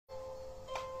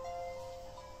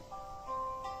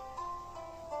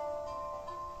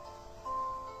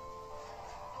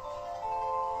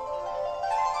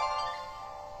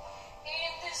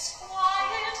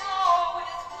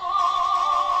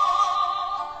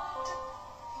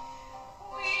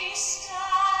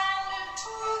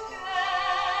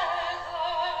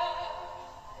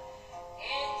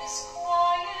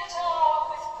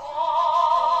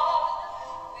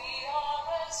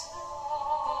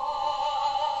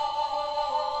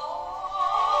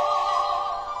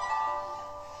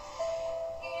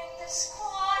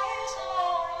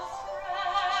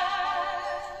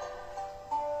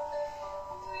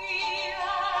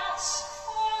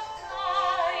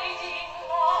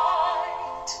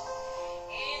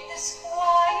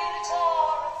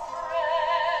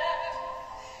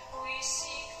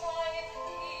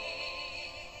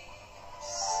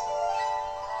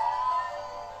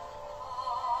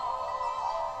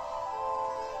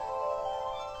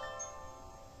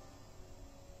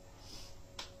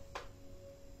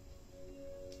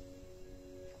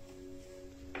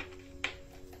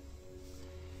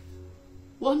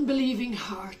One believing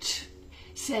heart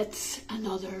sets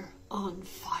another on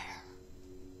fire.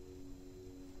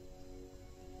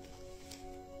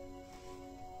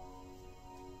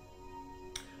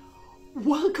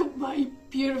 Welcome, my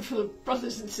beautiful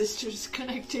brothers and sisters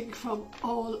connecting from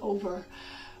all over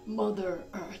Mother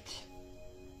Earth.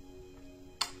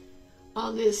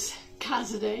 On this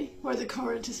Casa Day, where the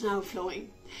current is now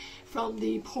flowing from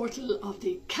the portal of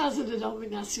the Casa de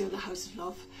Dominación, the House of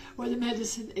Love, where the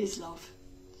medicine is love.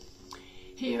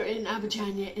 Here in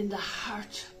Abidjan, in the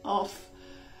heart of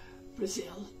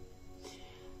Brazil.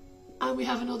 And we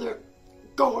have another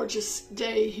gorgeous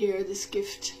day here, this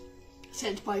gift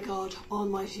sent by God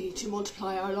Almighty to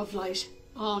multiply our love light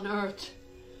on earth.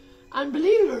 And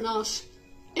believe it or not,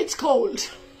 it's cold.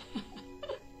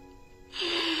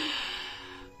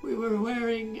 We were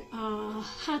wearing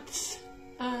hats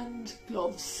and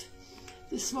gloves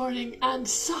this morning and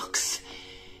socks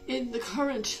in the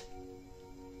current.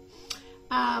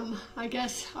 I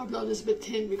guess our blood is a bit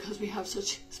thin because we have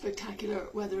such spectacular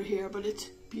weather here, but it's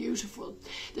beautiful.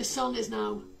 The sun is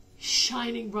now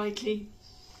shining brightly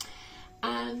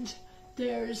and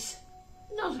there's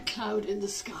not a cloud in the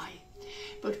sky,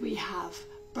 but we have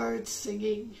birds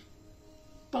singing,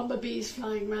 bumblebees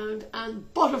flying around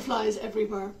and butterflies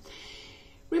everywhere,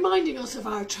 reminding us of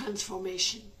our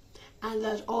transformation and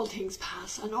that all things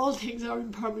pass and all things are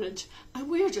impermanent, and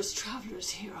we are just travellers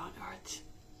here on earth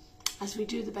as we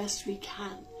do the best we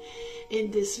can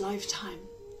in this lifetime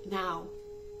now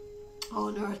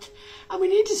on earth. And we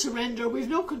need to surrender. We've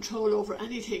no control over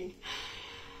anything.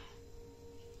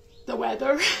 The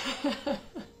weather.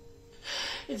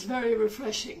 It's very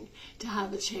refreshing to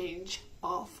have a change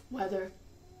of weather.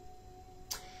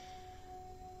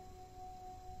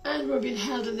 And we're being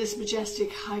held in this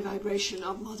majestic high vibration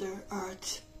of Mother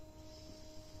Earth.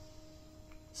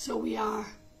 So we are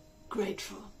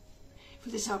grateful for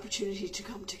this opportunity to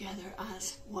come together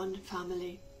as one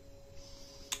family.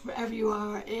 Wherever you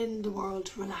are in the world,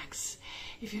 relax.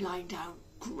 If you're lying down,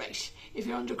 great. If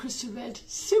you're under crystal bed,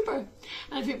 super.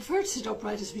 And if you prefer to sit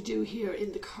upright as we do here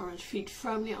in the current, feet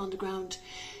firmly on the ground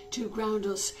to ground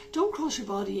us, don't cross your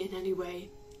body in any way.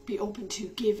 Be open to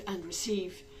give and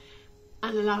receive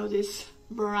and allow this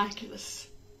miraculous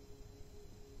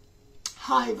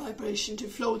high vibration to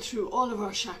flow through all of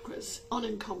our chakras,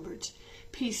 unencumbered,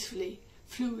 peacefully,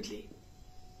 fluidly,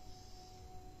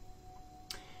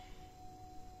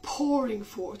 pouring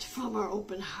forth from our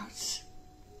open hearts,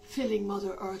 filling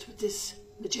Mother Earth with this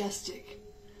majestic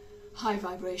high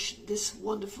vibration, this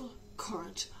wonderful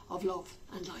current of love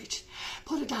and light.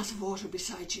 Put a glass of water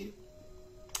beside you.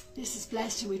 This is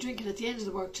blessed and we drink it at the end of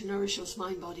the work to nourish us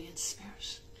mind, body and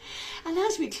spirit. And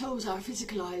as we close our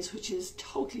physical eyes, which is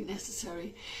totally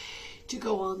necessary to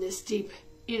go on this deep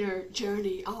inner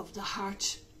journey of the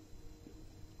heart,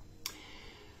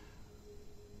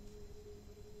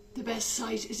 the best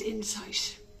sight is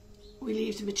insight. We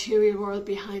leave the material world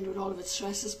behind with all of its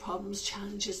stresses, problems,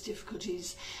 challenges,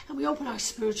 difficulties, and we open our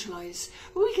spiritual eyes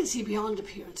where we can see beyond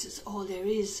appearances all there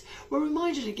is. We're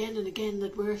reminded again and again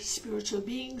that we're spiritual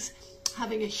beings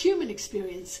having a human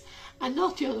experience and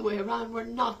not the other way around. We're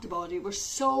not the body. We're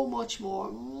so much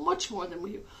more than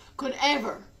we could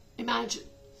ever imagine.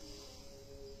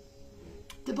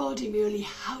 The body merely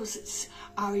houses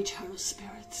our eternal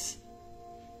spirits.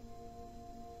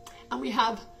 And we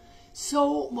have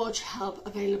so much help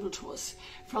available to us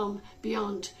from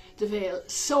beyond the veil.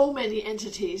 So many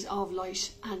entities of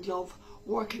light and love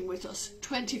working with us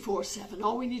 24/7.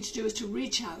 All we need to do is to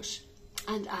reach out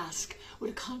and ask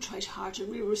with a contrite heart, and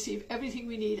we will receive everything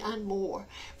we need and more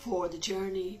for the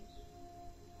journey.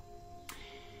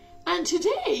 And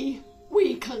today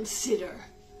we consider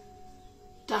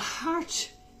the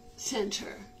heart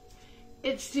center.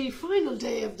 It's the final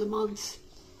day of the month,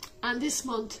 and this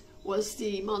month was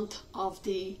the month of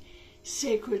the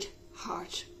Sacred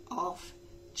Heart of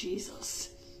Jesus.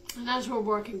 And as we're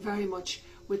working very much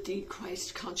with the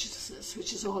Christ consciousness,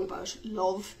 which is all about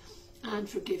love and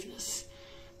forgiveness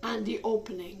and the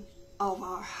opening of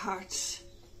our hearts.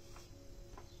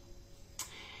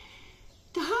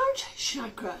 The heart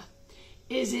chakra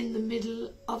is in the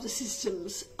middle of the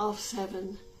systems of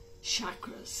 7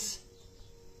 chakras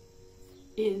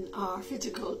in our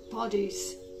physical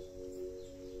bodies.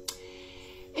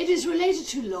 It is related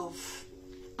to love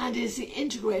and is the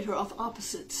integrator of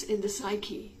opposites in the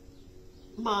psyche,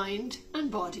 mind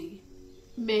and body,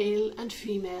 male and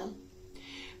female,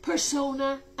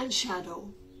 persona and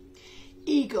shadow,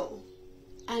 ego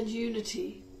and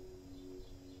unity.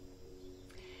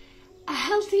 A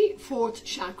healthy 4th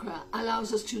chakra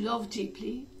allows us to love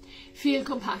deeply, feel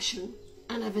compassion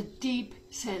and have a deep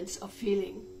sense of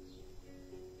feeling.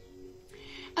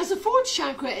 As the fourth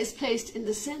chakra is placed in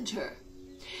the center,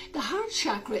 the heart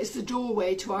chakra is the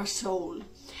doorway to our soul,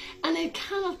 and it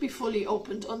cannot be fully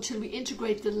opened until we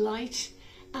integrate the light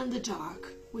and the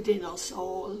dark within us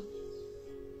all.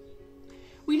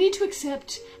 We need to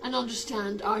accept and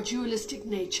understand our dualistic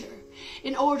nature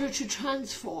in order to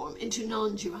transform into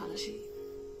non-duality.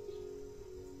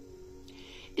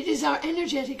 It is our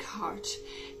energetic heart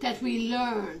that we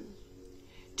learn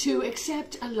to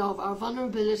accept and love our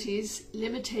vulnerabilities,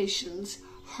 limitations,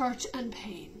 hurt and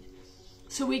pain,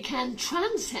 so we can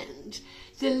transcend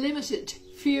the limited,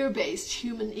 fear-based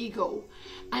human ego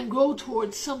and grow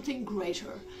towards something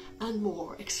greater and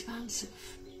more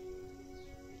expansive.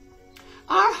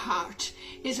 Our heart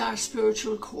is our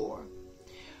spiritual core,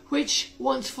 which,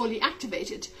 once fully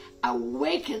activated,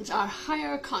 awakens our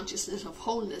higher consciousness of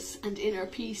wholeness and inner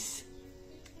peace,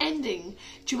 ending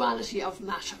duality of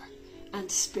matter and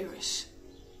spirit.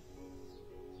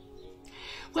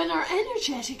 When our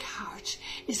energetic heart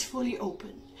is fully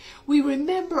open, we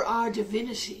remember our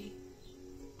divinity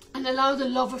and allow the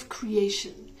love of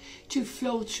creation to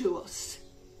flow through us,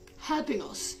 helping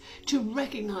us to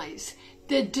recognize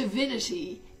the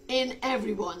divinity in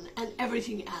everyone and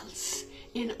everything else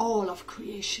in all of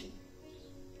creation.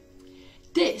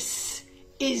 This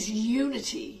is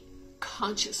unity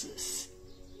consciousness.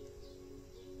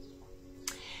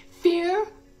 Fear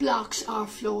blocks our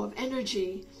flow of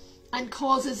energy and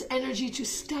causes energy to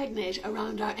stagnate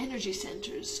around our energy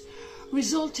centers,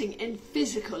 resulting in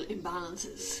physical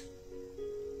imbalances.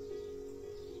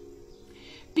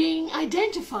 Being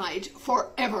identified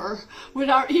forever with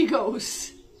our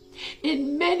egos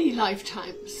in many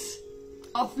lifetimes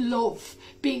of love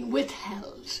being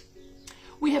withheld,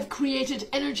 we have created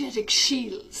energetic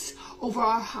shields over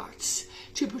our hearts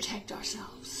to protect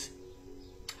ourselves.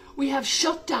 We have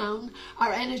shut down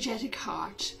our energetic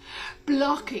heart,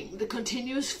 blocking the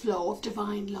continuous flow of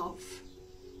divine love,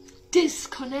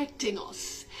 disconnecting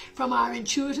us from our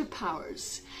intuitive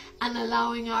powers and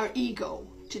allowing our ego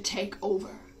to take over.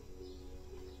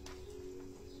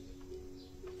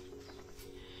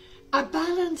 A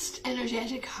balanced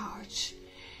energetic heart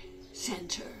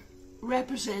center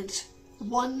represents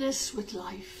oneness with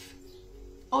life,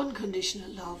 unconditional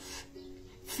love,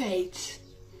 faith,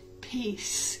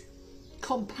 peace,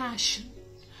 compassion,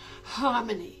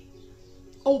 harmony,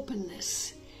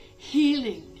 openness,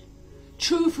 healing,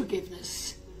 true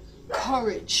forgiveness,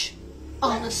 courage,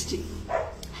 honesty,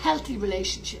 healthy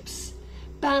relationships,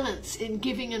 balance in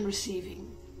giving and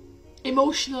receiving,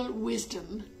 emotional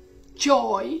wisdom,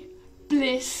 joy,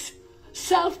 bliss,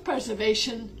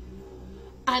 self-preservation,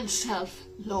 and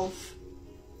self-love.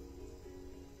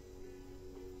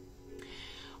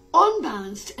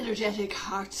 Unbalanced energetic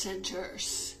heart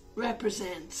centers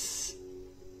represents,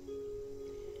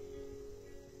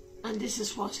 and this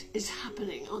is what is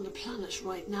happening on the planet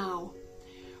right now,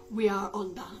 we are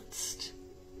unbalanced.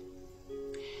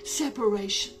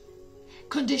 Separation,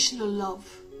 conditional love,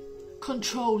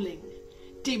 controlling,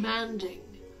 demanding,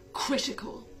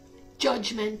 critical,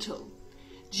 judgmental,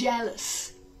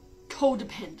 jealous,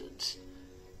 codependent,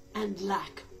 and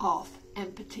lack of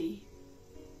empathy.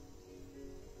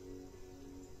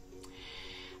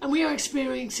 And we are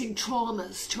experiencing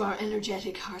traumas to our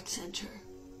energetic heart center.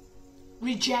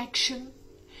 Rejection,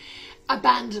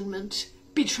 abandonment,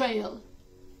 betrayal,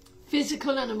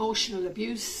 physical and emotional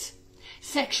abuse,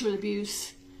 sexual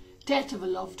abuse, death of a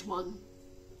loved one,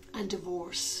 and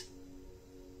divorce.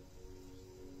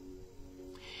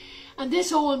 And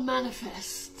this all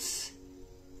manifests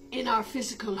in our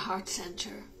physical heart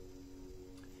center,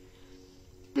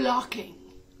 blocking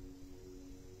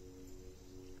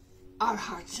our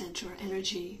heart center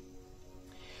energy.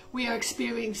 We are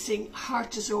experiencing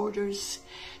heart disorders,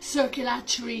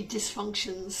 circulatory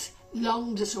dysfunctions,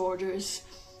 lung disorders,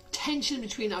 tension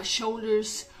between our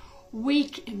shoulders,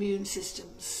 weak immune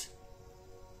systems.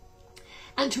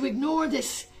 And to ignore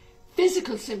this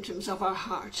physical symptoms of our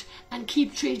heart and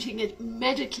keep treating it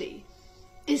medically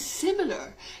is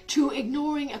similar to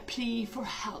ignoring a plea for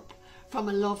help from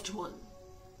a loved one.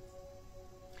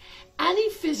 Any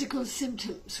physical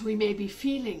symptoms we may be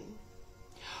feeling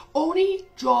only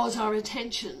draws our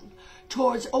attention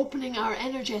towards opening our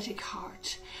energetic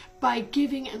heart by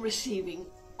giving and receiving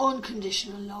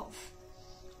unconditional love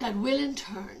that will in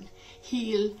turn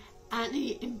heal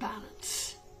any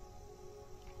imbalance.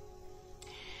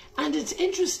 And it's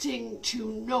interesting to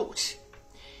note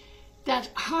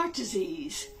that heart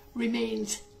disease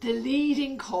remains the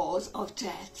leading cause of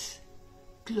death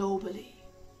globally.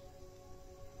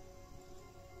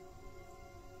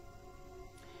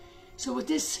 So with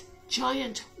this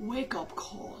giant wake-up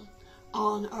call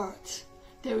on Earth,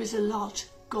 there is a lot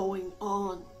going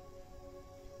on.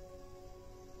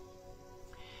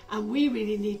 And we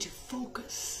really need to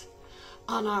focus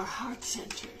on our heart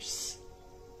centers.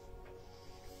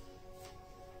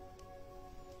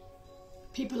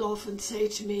 People often say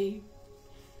to me,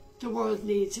 the world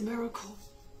needs a miracle.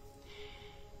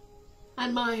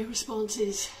 And my response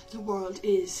is, the world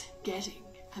is getting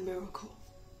a miracle.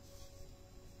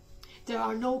 There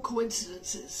are no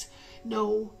coincidences,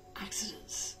 no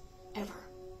accidents, ever.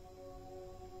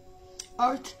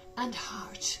 Earth and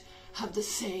heart have the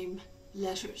same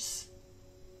letters.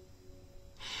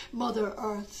 Mother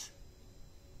Earth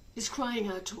is crying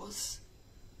out to us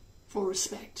for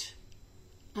respect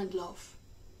and love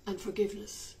and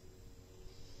forgiveness.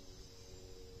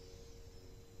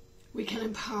 We can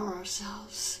empower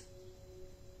ourselves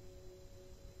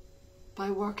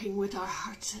by working with our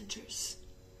heart centers,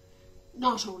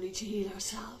 not only to heal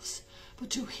ourselves, but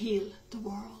to heal the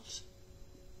world.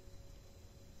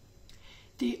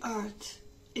 The earth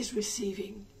is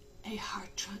receiving a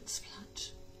heart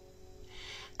transplant,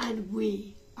 and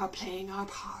we are playing our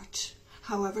part,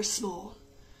 however small,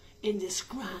 in this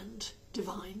grand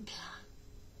divine plan.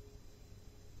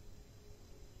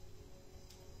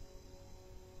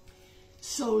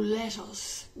 So let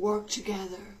us work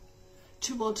together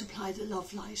to multiply the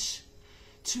love light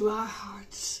through our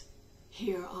hearts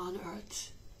here on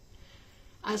earth,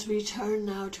 as we turn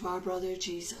now to our brother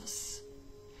Jesus,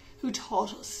 who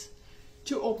taught us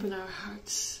to open our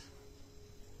hearts.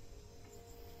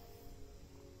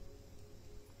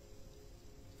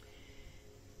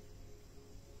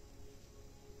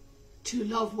 To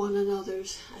love one another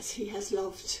as he has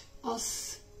loved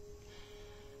us,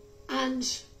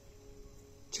 and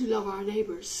to love our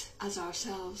neighbours as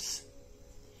ourselves,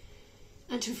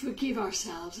 and to forgive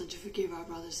ourselves and to forgive our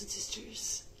brothers and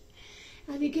sisters.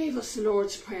 And he gave us the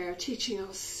Lord's Prayer, teaching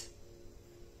us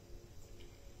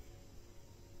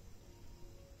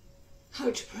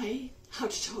how to pray, how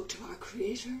to talk to our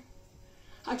Creator,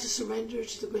 how to surrender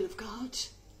to the will of God,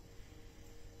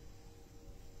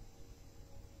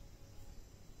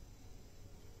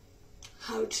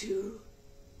 how to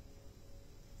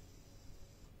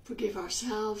forgive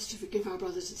ourselves, to forgive our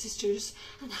brothers and sisters,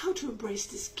 and how to embrace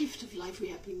this gift of life we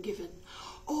have been given,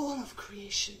 all of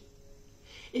creation,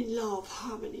 in love,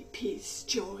 harmony, peace,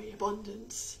 joy,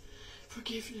 abundance,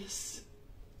 forgiveness,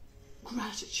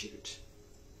 gratitude.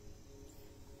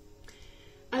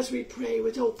 As we pray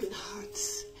with open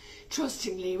hearts,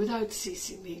 trustingly, without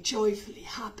ceasingly, joyfully,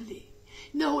 happily,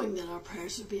 knowing that our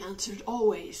prayers will be answered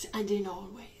always and in all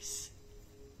ways.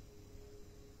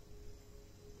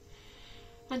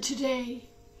 And today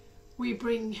we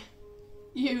bring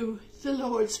you the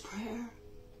Lord's Prayer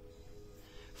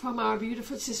from our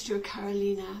beautiful sister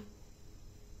Carolina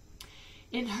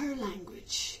in her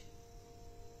language,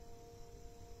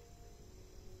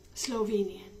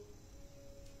 Slovenian,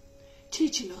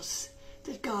 teaching us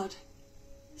that God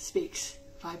speaks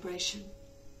vibration.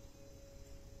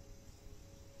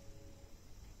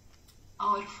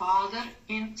 Our Father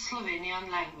in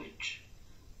Slovenian language.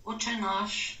 Oče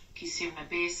naš, ki si v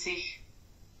nebesih,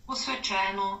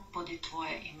 posvečeno bodi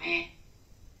tvoje ime,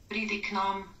 pridi k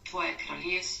nam tvoje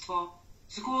kraljestvo,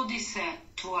 zgodi se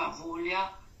tvoja volja,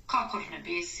 kakor v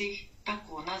nebesih,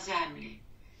 tako na zemlji.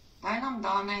 Daj nam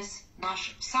danes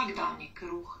naš vsakdanji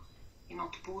kruh in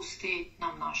odpusti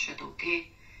nam naše dolge,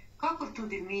 kakor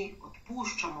tudi mi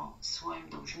odpuščamo svojim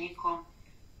dolžnikom,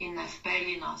 in ne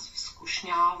vpelji nas v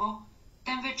skušnjavo,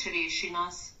 temveč reši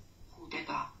nas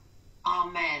hudega.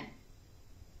 Amen.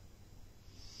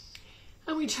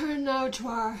 And we turn now to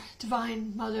our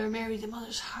Divine Mother, Mary, the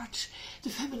Mother's Heart, the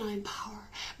feminine power,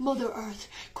 Mother Earth,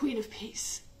 Queen of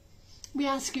Peace. We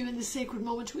ask you in this sacred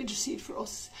moment to intercede for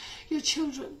us, your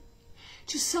children,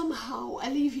 to somehow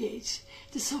alleviate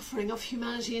the suffering of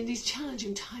humanity in these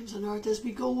challenging times on earth as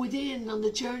we go within on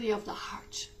the journey of the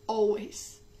heart,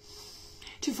 always,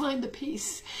 to find the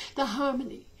peace, the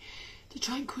harmony, the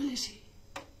tranquility,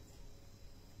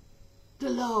 the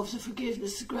love, the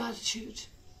forgiveness, the gratitude,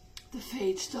 the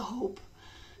faith, the hope,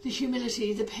 the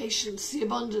humility, the patience, the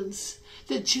abundance,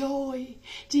 the joy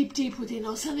deep, deep within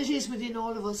us. And it is within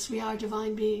all of us. We are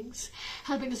divine beings,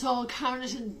 helping us all,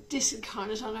 carnate and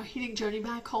disincarnate, on our healing journey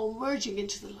back home, merging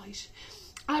into the light,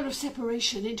 out of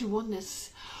separation into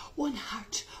oneness, one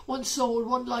heart, one soul,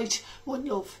 one light, one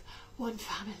love, one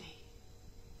family.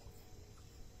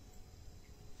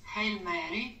 Hail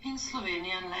Mary in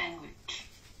Slovenian language.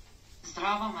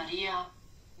 Zdrava Marija,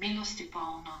 milosti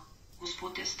polna,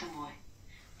 Gospod je s teboj.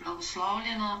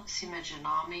 Blagoslavljena si med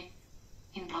ženami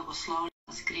in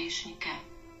blagoslavljena z grešnike,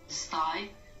 zdaj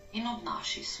in ob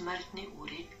naši smrtni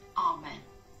uri. Amen.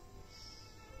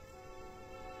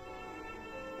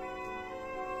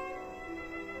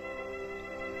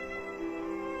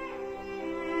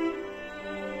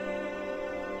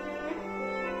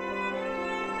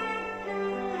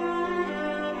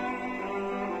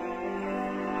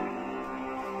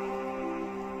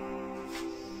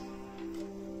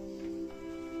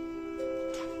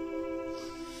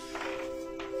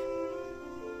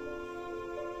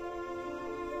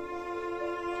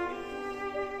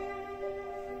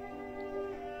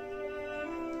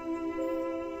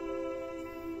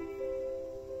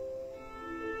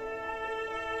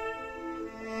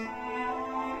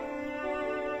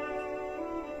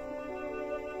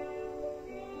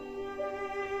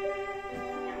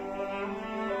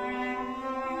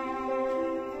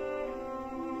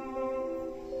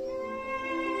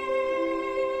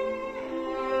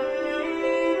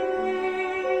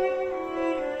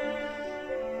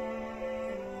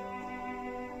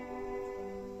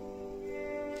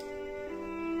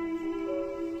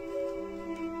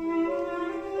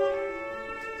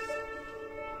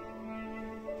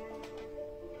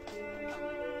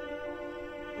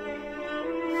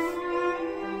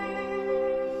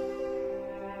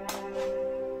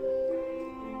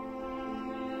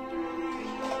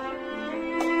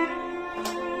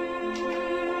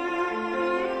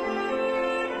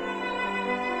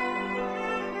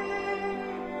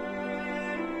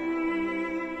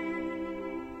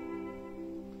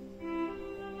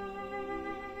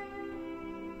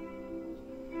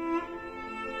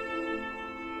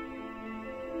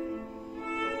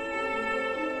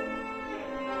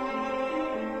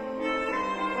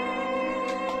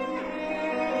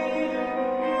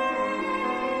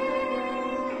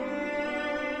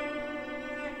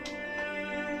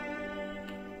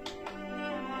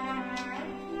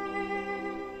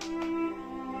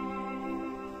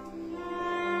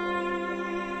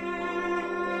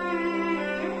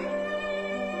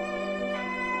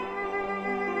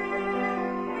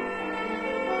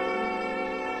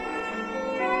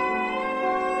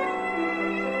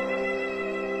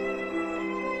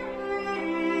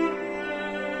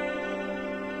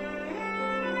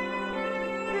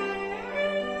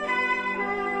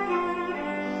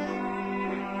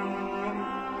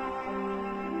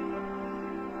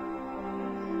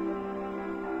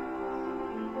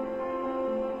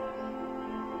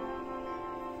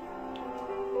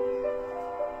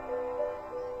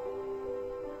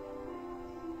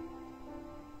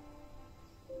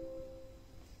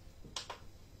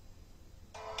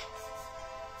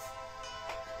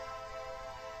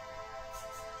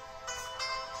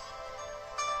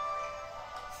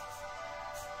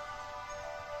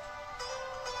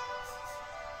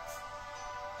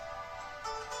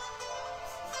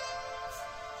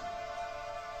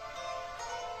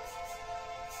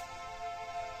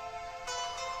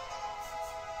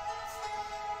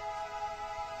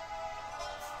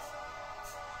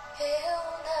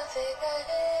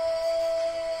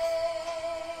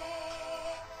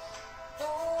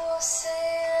 no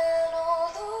oceano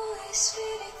do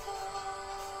Espírito,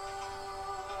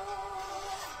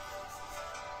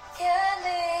 e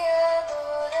ali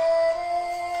adorarei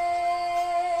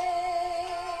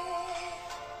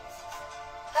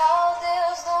ao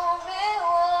Deus do meu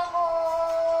amor.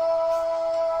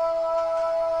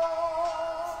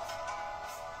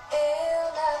 Eu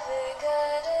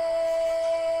navegarei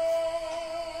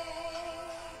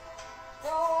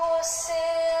no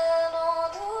oceano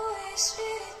do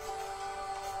Espírito,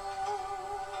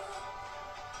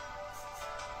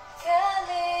 e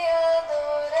ali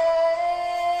adorarei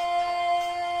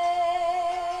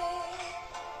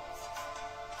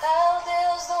ao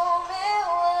Deus do meu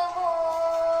amor.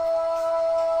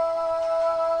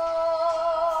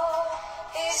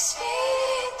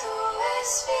 Espírito,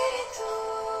 Espírito,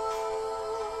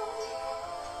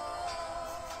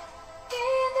 que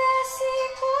desce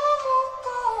como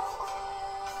fogo,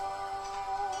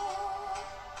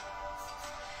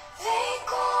 vem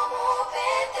como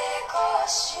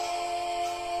Pentecostes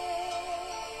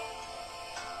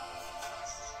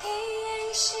e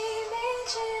enche-me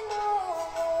de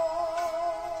novo.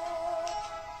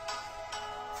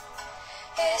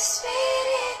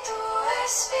 Espírito,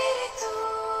 Espírito,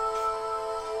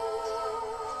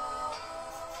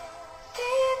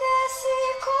 que desce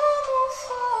como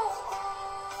fogo,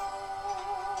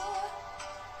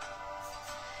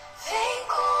 vem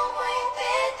como em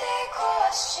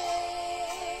Pentecostes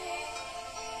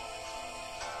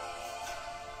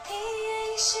e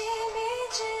enche-me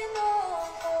de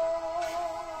novo.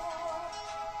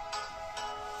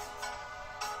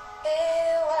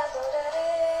 Eu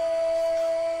adorarei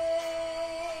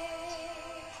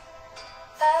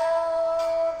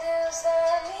ao Deus da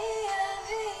minha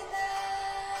vida,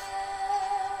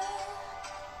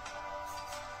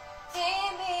 que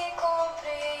me compreendeu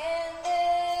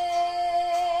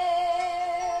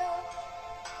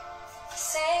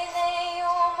sem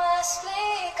nenhuma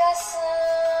explicação.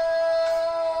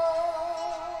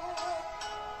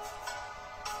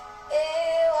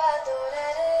 Eu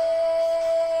adorarei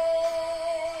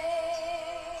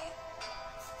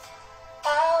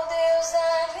ao Deus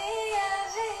da minha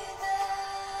vida,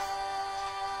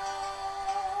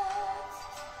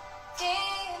 que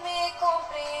me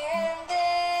compreendeu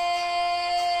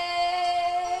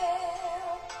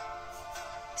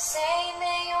sem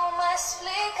nenhuma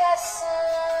explicação.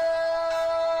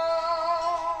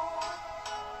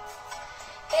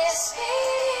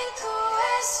 Espírito,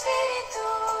 Espírito,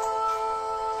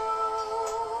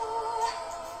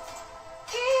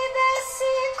 que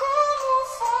desce como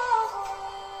fogo,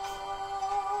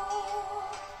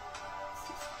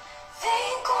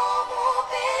 vem como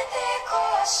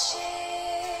Pentecostes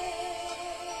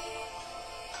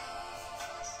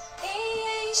e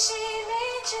enche-me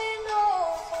de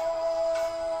novo.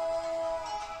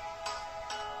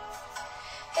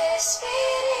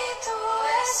 Espírito,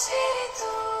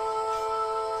 Espírito,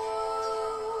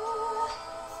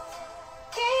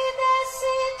 que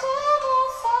desce como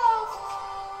fogo,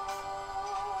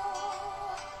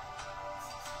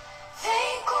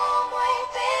 vem como em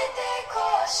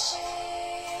Pentecostes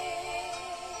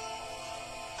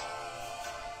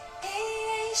e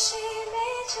enche-me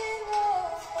de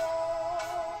novo.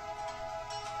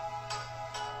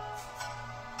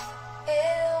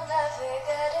 Eu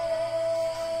navegarei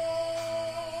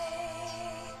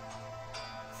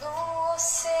no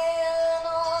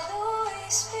oceano do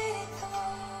Espírito,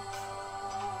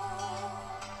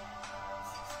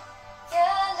 e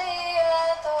ali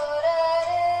adorarei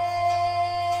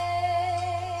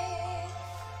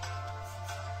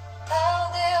ao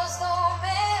Deus do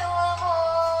meu amor.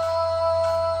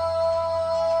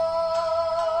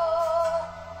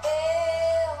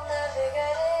 Eu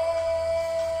navegarei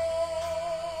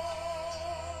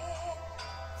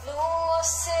no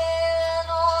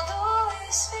oceano do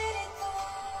Espírito,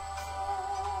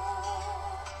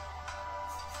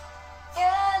 e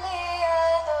ali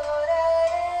adorarei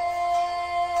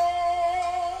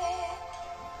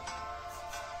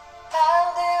ao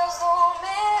Deus do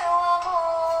meu amor.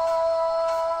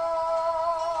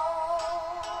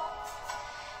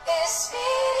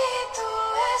 Espírito,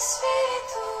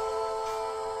 Espírito,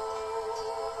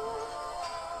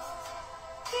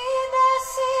 que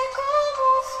desce como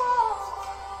fogo,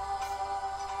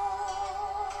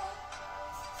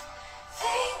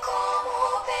 vem como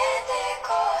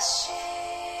Pentecostes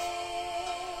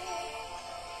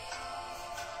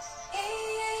e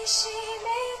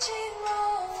enche-me de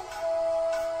novo.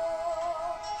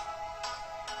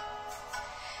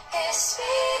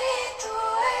 Espírito,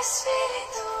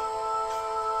 Espírito,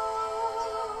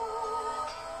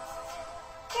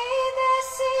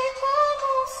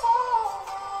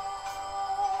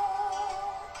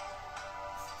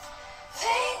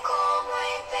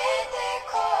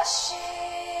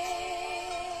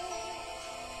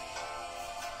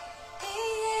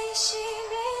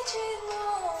 enche-me de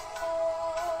novo.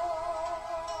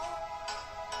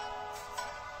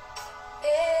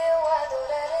 Eu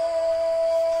adorarei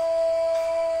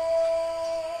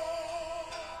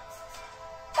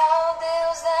ao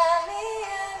Deus da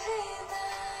minha vida,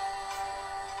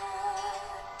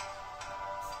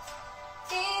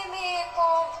 que me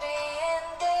compreendeu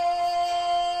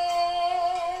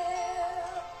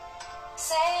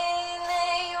sem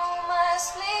nenhuma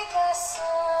explicação.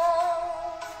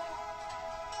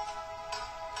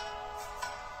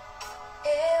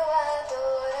 Eu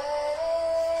adorarei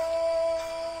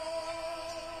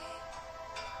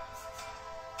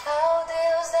ao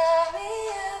Deus da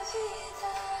minha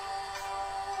vida,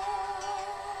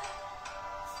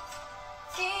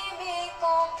 que me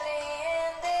compreendeu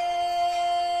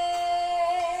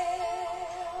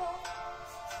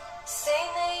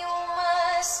sem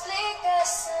nenhuma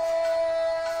explicação.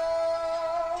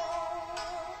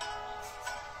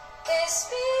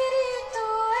 Espírito,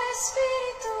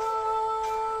 Espírito,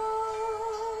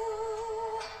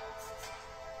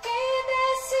 que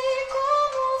desce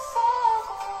como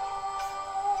fogo,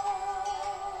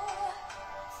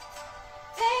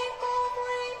 vem como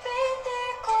em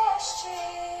Pentecostes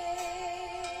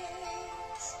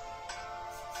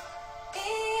e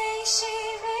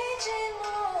enche-me de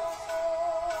novo.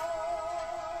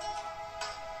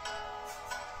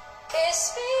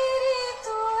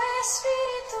 Espírito,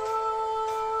 Espírito,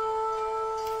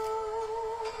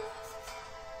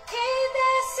 que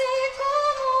desce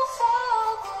como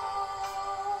fogo,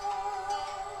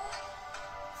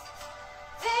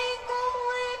 vem como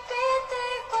em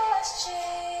Pentecostes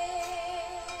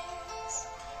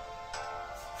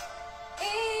e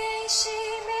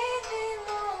enche-me de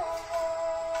novo.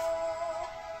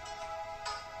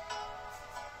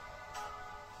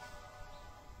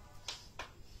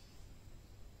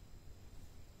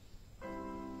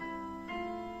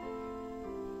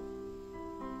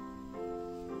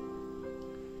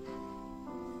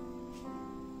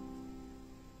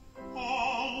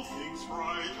 All things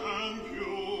bright and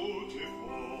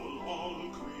beautiful, all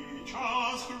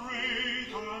creatures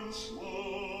great and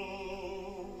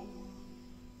small,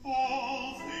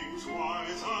 all things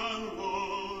wise and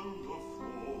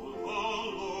wonderful, the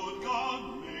Lord God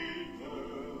made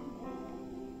them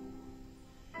all.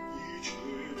 Each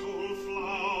little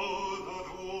flower that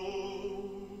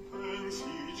opens,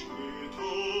 each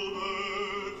little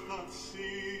bird that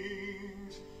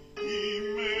sings, He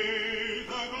made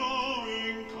the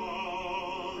glowing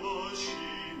colors,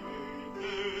 she made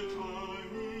the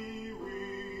tiny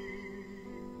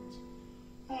wings.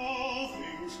 All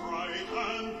things bright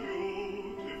and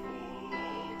beautiful,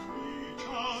 all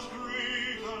creatures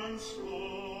great and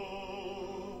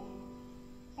small,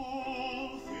 all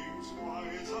things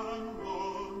wise and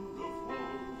wonderful,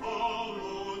 the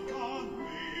Lord God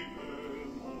made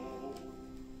them all.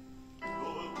 The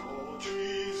tall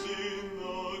trees in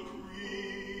the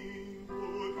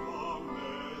greenwood, the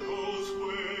meadows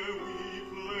where we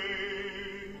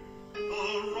play, the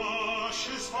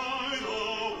rushes by the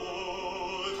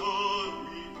water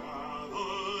we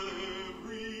gathered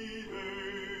every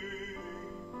day.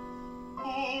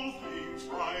 All things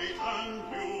bright and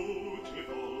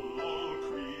beautiful, all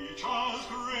creatures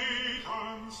great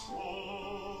and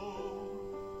small,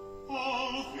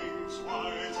 all things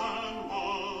wise and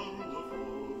wonderful,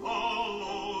 the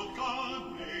Lord God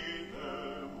made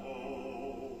them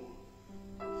all.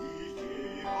 He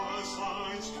gave us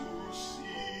eyes to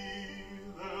see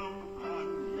them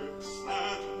and lips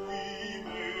that we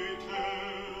may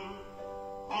tell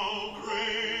how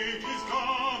great is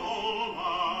God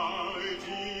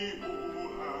Almighty, who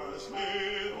has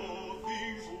made all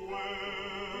things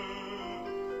well.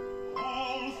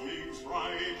 All things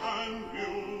bright and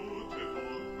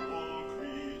beautiful, all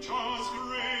creatures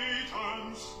great and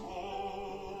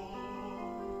small,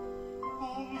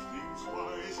 all things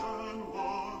wise and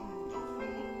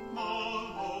wonderful, the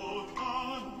Lord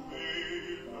God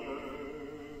made them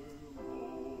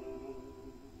all.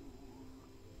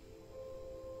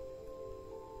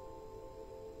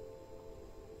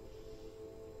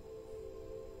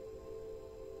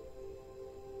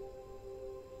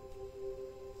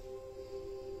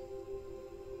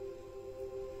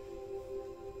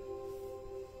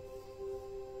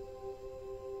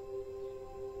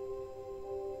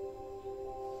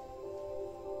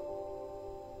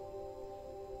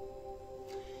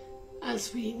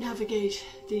 As we navigate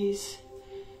these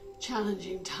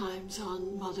challenging times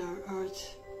on Mother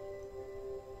Earth,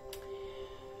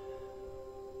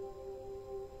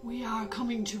 we are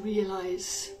coming to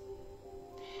realize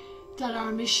that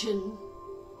our mission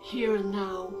here and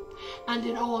now and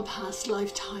in all past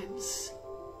lifetimes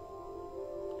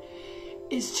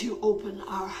is to open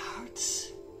our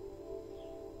hearts.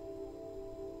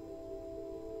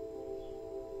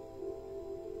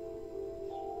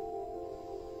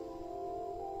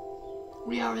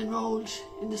 We are enrolled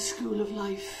in the school of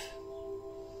life,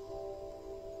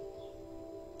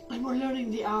 and we're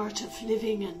learning the art of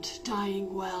living and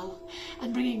dying well,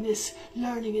 and bringing this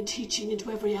learning and teaching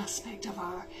into every aspect of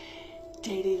our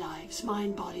daily lives,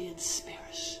 mind, body and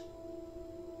spirit.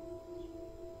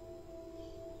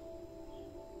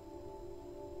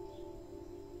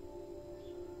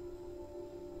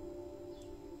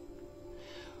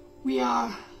 We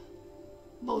are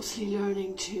mostly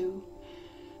learning to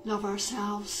love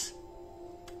ourselves,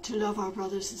 to love our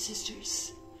brothers and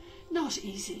sisters. Not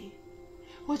easy.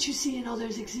 What you see in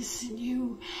others exists in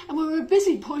you, and when we're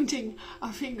busy pointing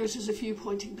our fingers, there's a few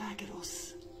pointing back at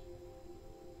us.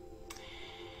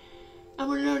 And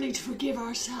we're learning to forgive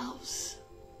ourselves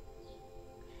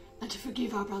and to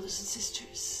forgive our brothers and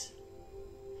sisters.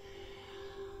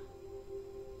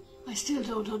 I still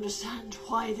don't understand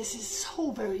why this is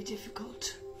so very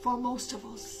difficult for most of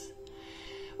us.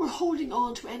 We're holding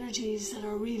on to energies that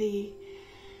are really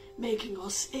making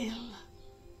us ill,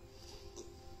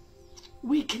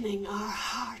 weakening our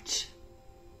heart.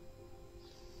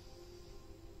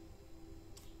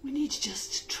 We need to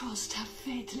just trust, have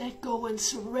faith, let go and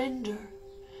surrender,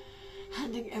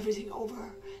 handing everything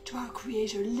over to our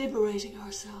Creator, liberating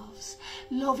ourselves,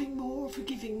 loving more,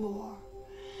 forgiving more,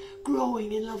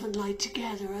 growing in love and light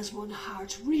together as one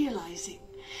heart, realizing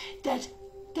that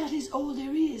that is all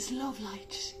there is, love,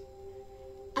 light.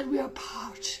 And we are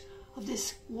part of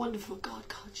this wonderful God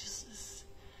consciousness,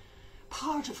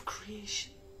 part of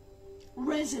creation,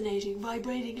 resonating,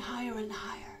 vibrating higher and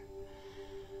higher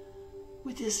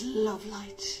with this love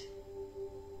light,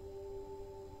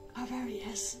 our very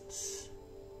essence.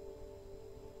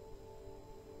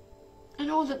 And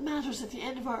all that matters at the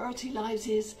end of our earthly lives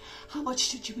is how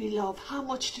much did we love, how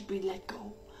much did we let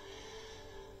go,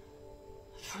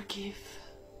 forgive.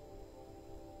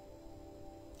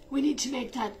 We need to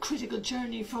make that critical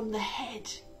journey from the head,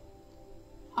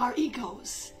 our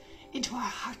egos, into our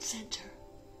heart center.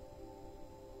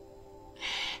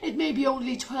 It may be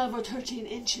only 12 or 13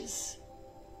 inches,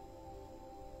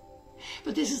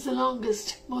 but this is the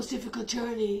longest, most difficult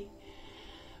journey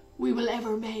we will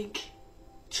ever make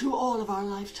through all of our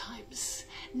lifetimes.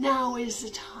 Now is the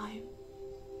time.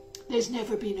 There's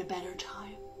never been a better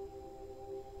time.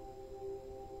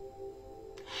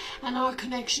 And our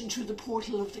connection through the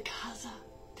portal of the Casa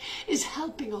is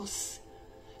helping us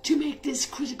to make this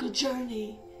critical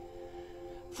journey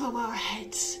from our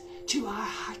heads to our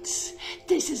hearts.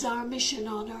 This is our mission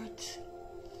on earth.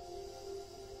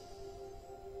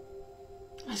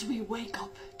 As we wake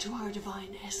up to our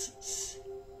divine essence.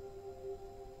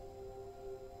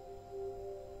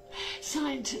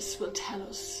 Scientists will tell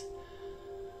us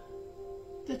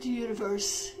that the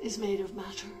universe is made of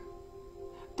matter.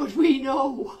 But we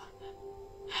know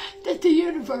that the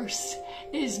universe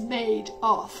is made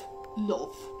of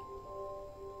love.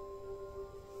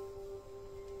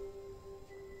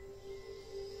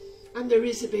 And there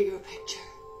is a bigger picture,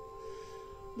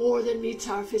 more than meets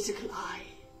our physical eye.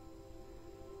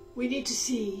 We need to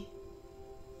see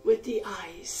with the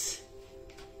eyes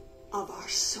of our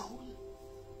soul.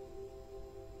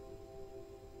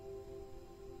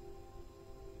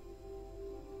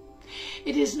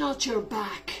 It is not your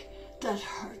back that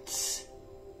hurts.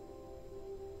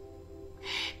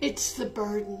 It's the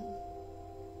burden.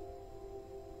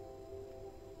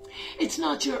 It's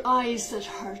not your eyes that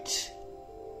hurt.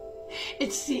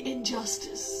 It's the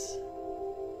injustice.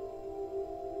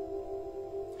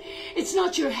 It's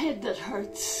not your head that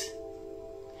hurts.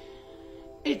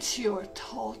 It's your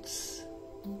thoughts.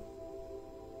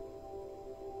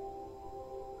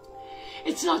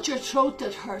 It's not your throat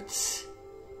that hurts.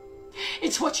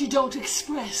 It's what you don't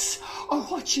express or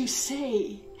what you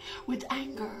say with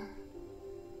anger.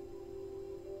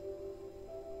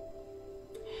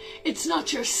 It's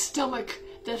not your stomach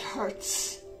that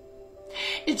hurts.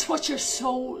 It's what your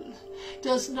soul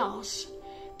does not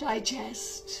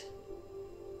digest.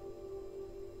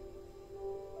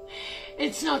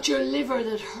 It's not your liver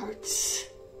that hurts.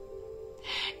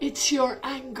 It's your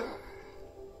anger.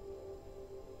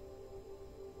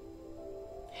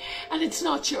 And it's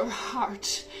not your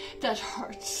heart that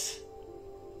hurts.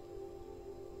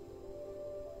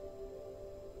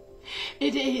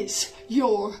 It is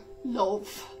your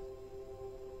love.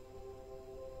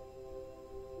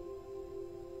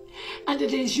 And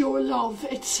it is your love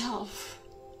itself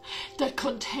that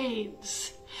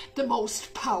contains the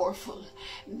most powerful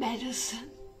medicine.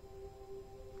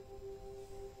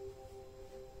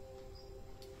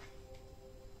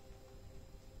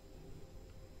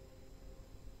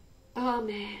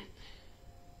 Amen.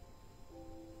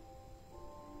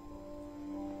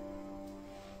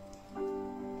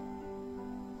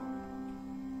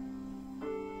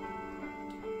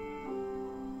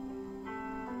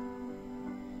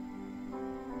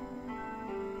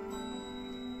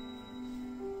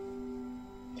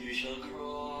 You shall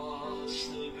cross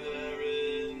the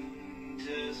barren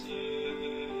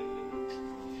desert,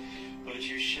 but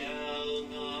you shall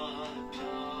not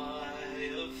die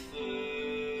of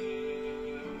thirst.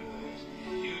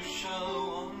 You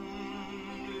shall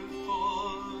wander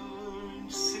far in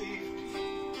safety,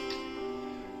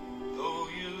 though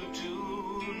you do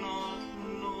not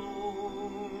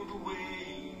know the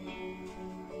way.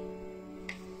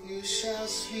 You shall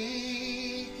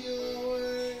speak your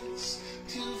words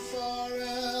to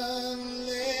foreign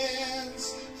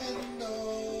lands, and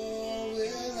all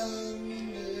will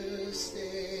understand.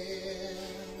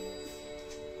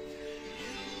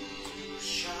 You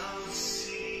shall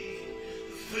see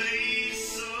the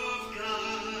face of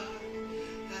God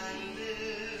and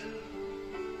live.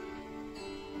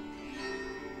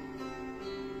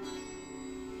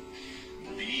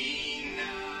 Be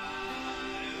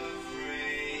not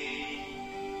afraid.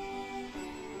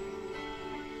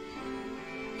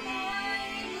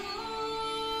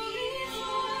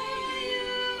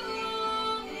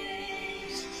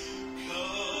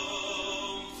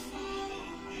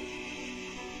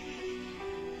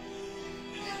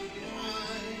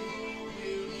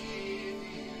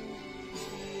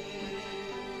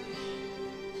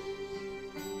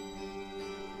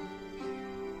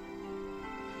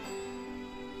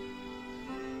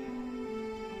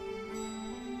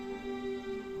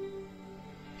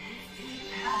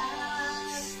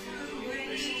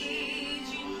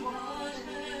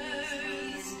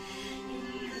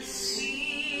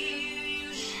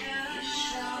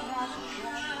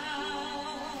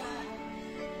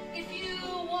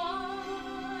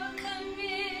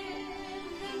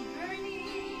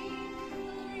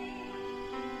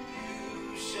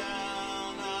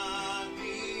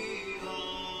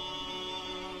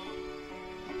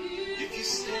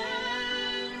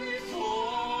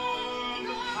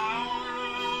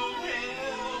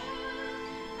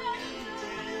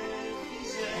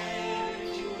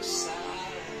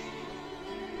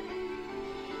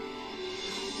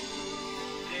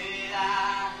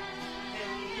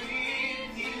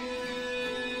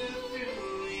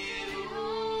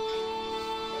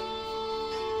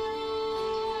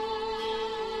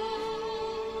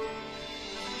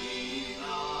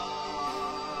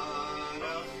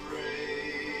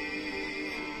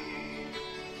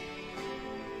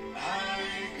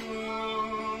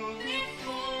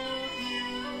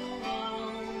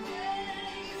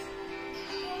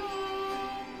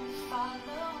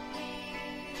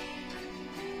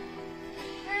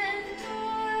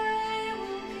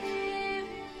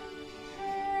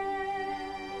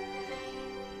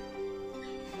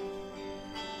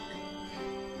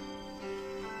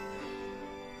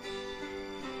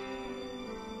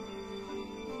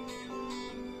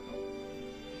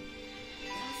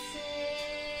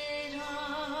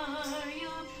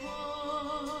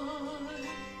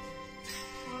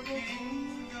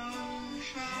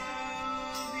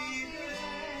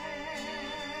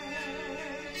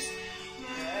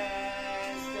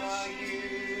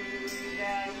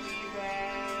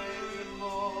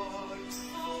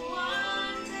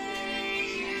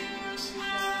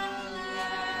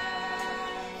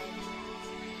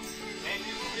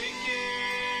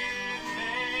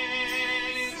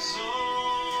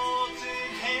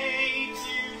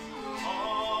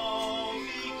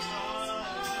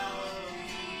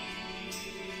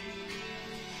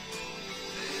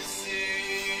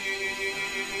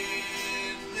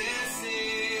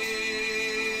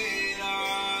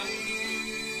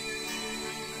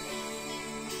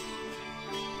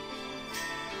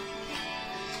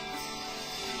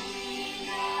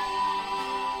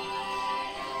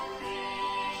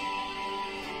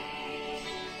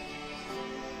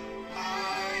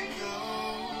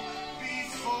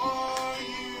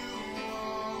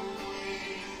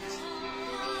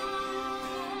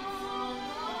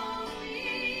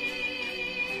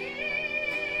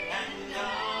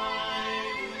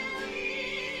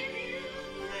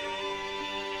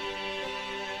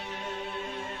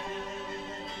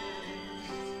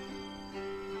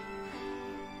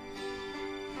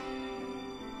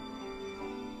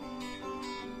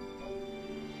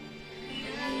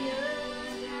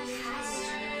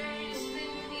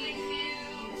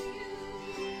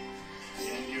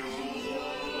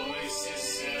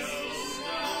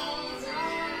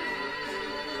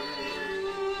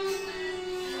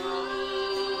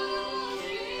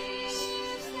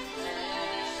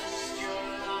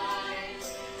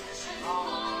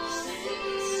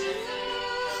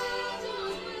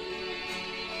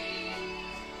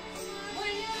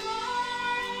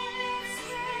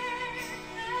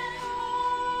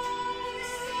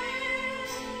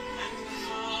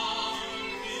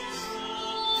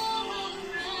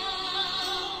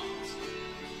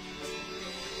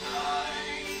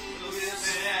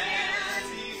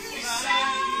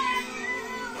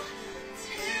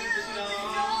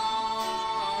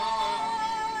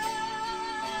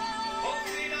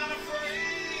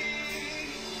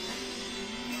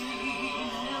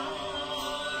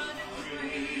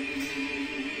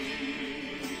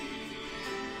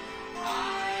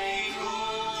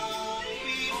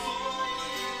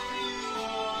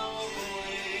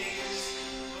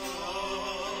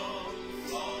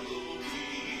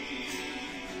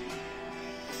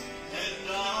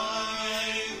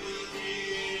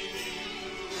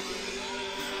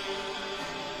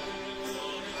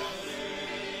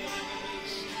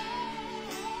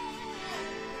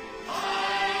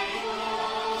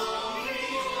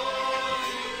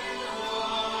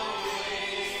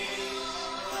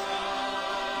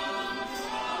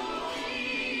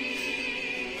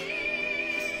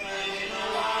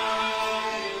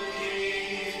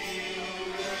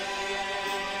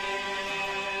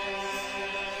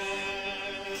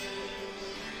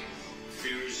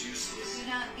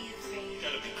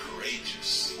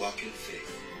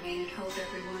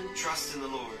 Trust in the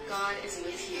Lord. God is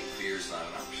with you. Fear is not an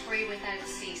option. Pray without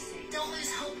ceasing. Don't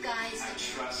lose hope, guys. And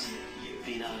trust in you.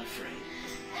 Be not afraid.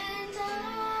 And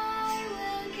I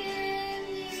will give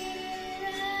you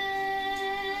rest.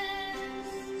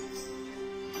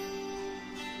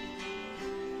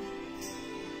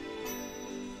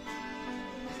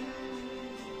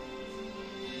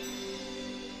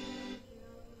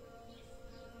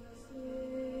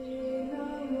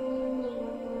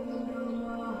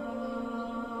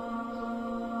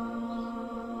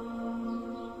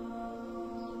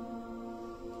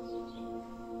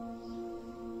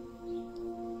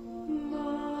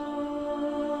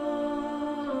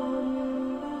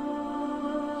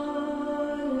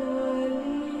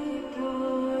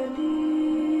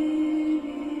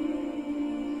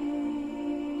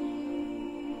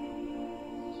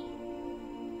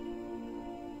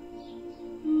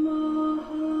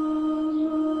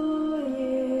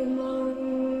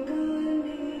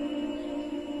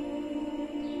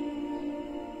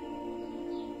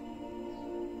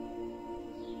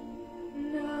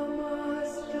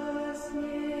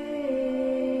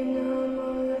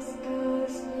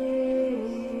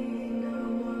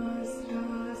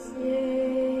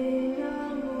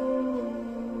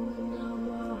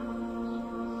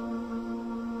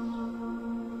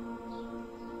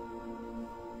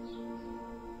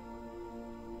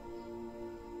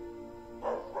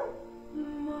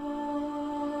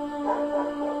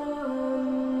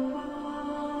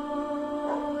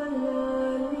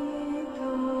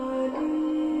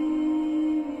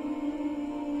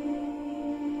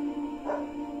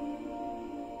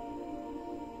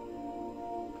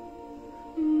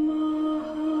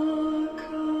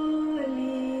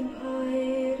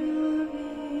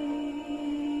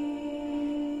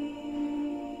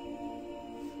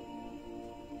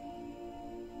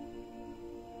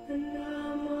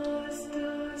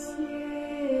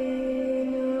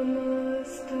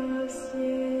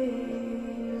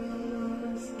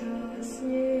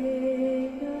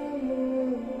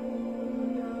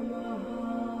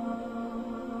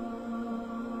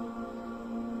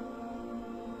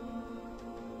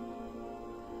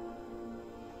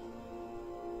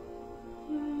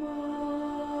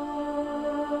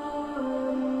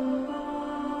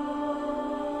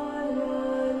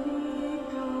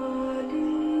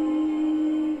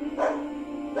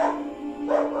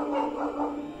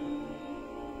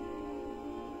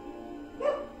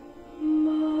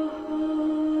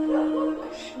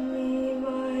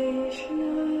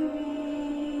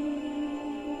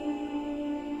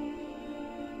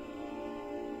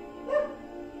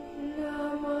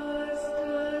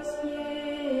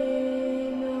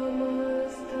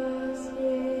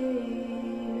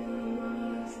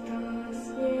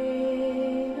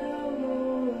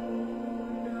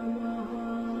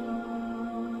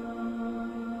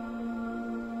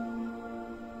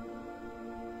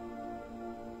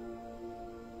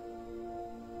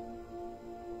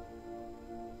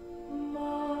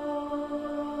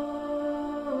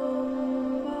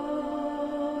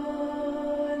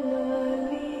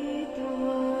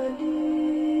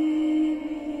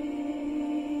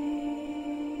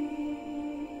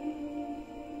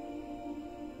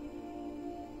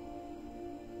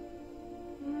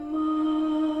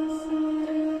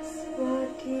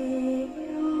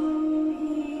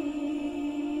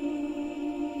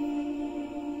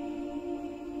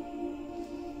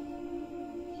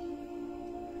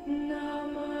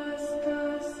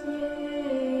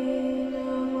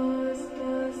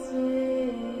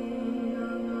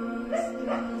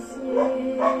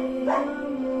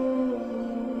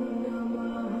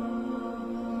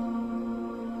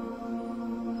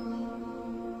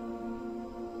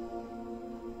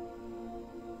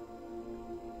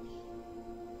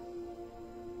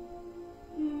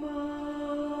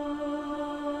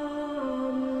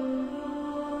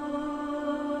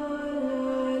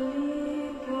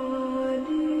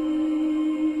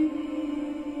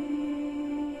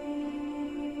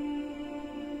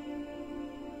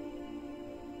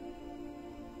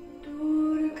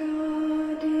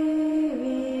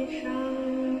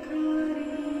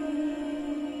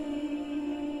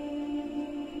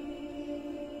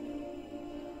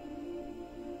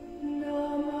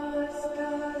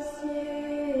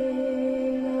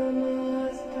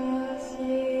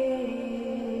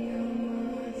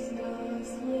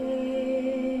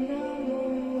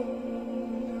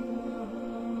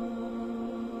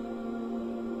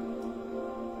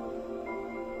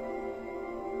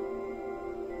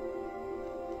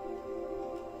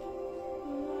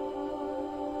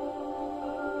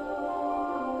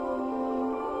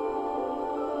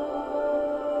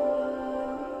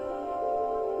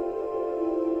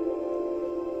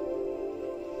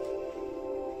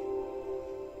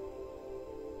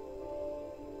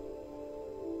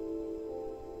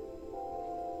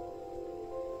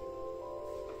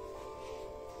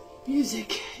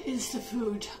 Music is the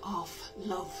food of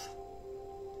love.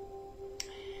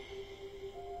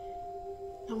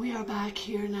 And we are back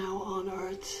here now on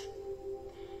earth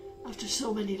after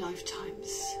so many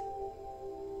lifetimes.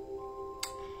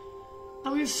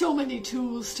 And we have so many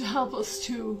tools to help us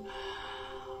to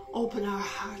open our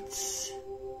hearts.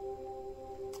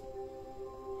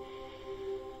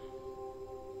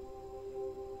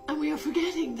 And we are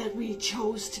forgetting that we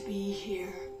chose to be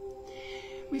here.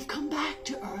 We've come back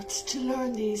to earth to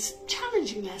learn these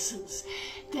challenging lessons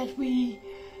that we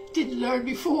didn't learn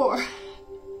before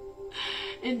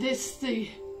in this, the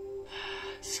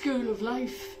school of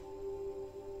life.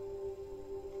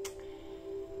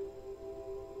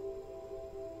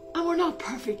 And we're not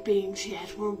perfect beings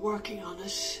yet, we're working on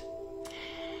it.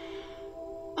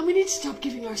 And we need to stop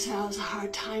giving ourselves a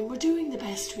hard time. We're doing the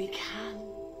best we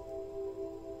can.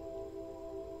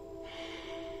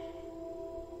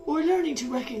 We're learning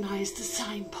to recognize the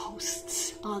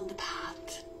signposts on the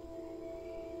path.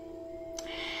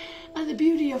 And the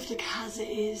beauty of the Casa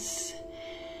is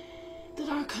that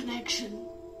our connection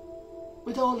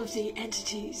with all of the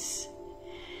entities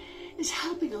is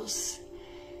helping us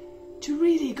to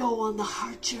really go on the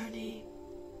heart journey,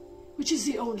 which is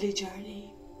the only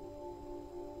journey.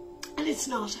 And it's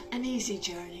not an easy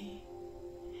journey.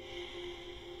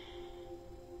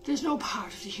 There's no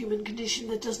part of the human condition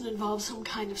that doesn't involve some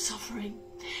kind of suffering.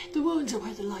 The wounds are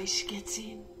where the light gets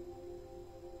in.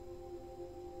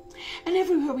 And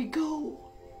everywhere we go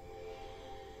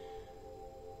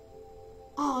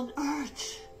on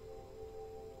earth,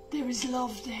 there is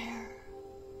love there.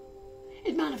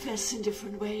 It manifests in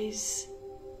different ways.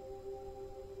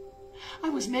 I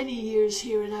was many years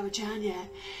here in Abidjania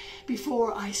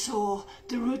before I saw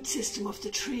the root system of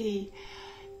the tree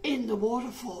in the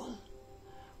waterfall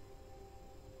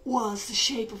was the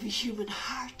shape of a human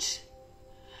heart.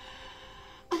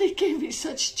 And it gave me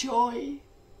such joy.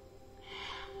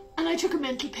 And I took a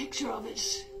mental picture of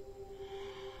it.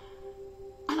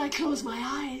 And I closed my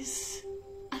eyes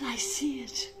and I see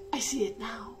it. I see it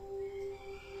now.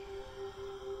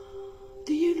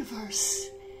 The universe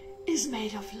is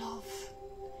made of love.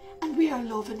 And we are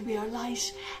love and we are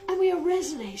light. And we are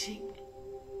resonating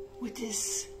with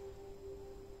this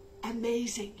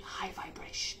amazing high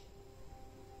vibration.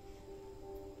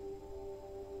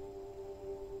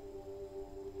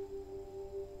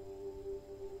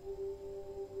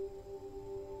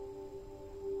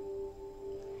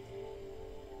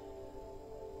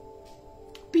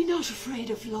 Be not afraid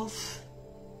of love,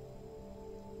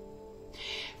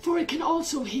 for it can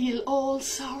also heal all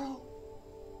sorrow.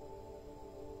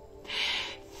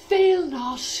 Fail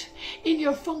not in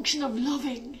your function of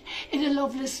loving in a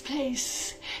loveless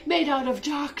place, made out of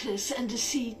darkness and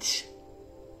deceit.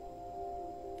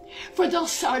 For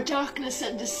thus are darkness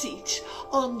and deceit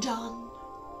undone.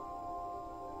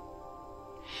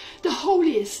 The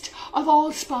holiest of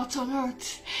all spots on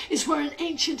earth is where an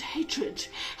ancient hatred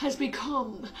has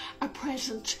become a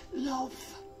present love.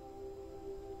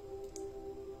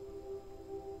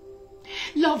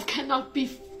 Love cannot be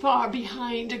far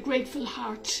behind a grateful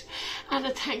heart and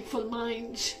a thankful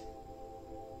mind.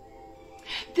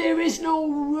 There is no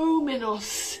room in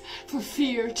us for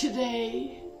fear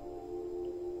today,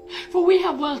 for we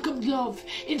have welcomed love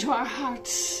into our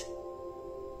hearts.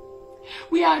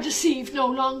 We are deceived no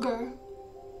longer.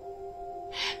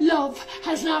 Love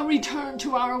has now returned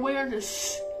to our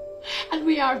awareness, and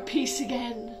we are at peace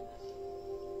again.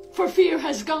 For fear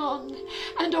has gone,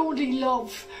 and only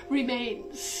love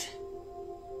remains.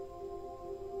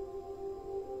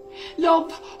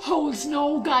 Love holds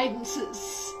no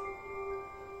guidances.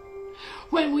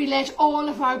 When we let all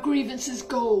of our grievances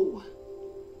go,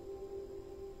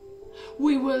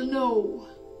 we will know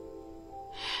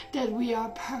that we are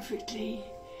perfectly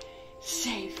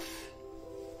safe.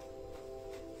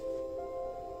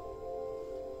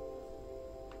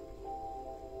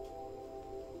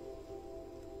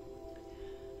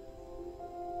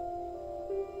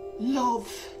 Love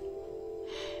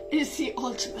is the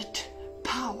ultimate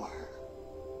power.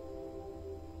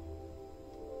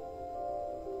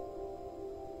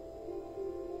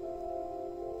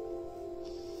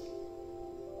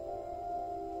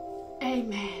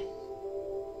 Amen.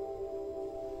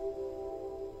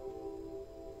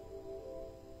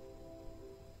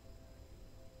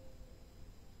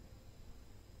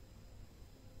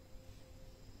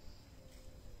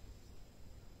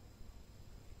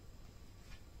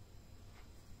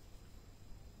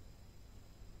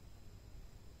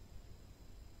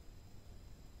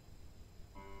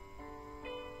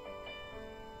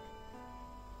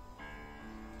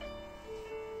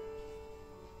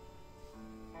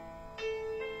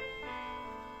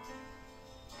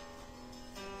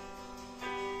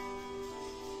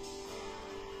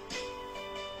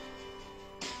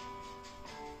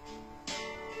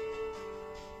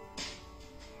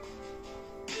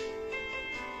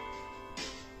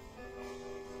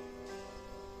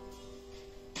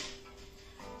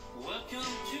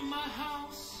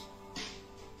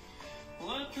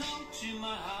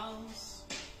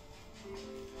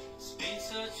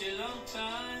 such a long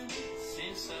time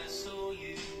since I saw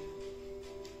you.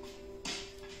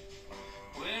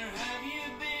 Where have you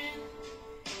been?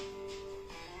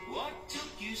 What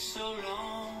took you so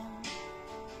long?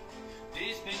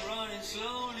 Days been running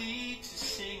slowly to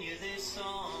sing you this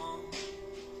song.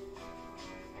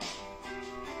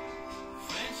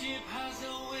 Friendship has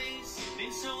always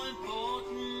been so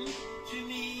important to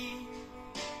me.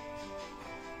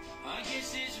 I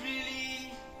guess it's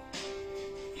really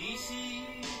easy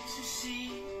to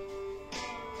see.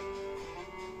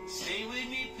 Stay with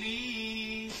me,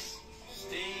 please.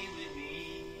 Stay with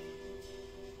me.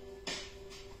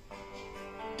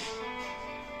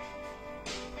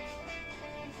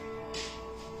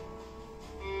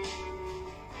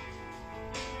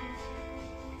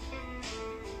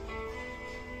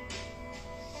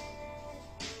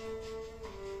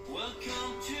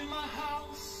 Welcome to my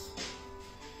house.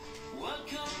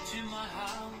 Welcome to my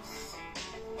house.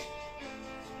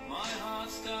 My heart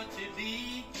starts to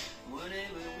beat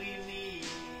whenever we meet.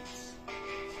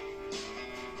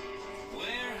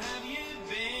 Where have you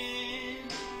been?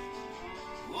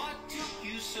 What took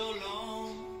you so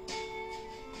long?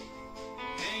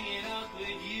 Hanging out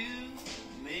with you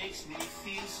makes me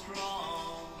feel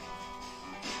strong.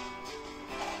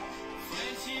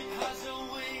 Friendship has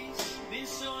always been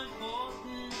so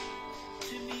important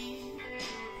to me.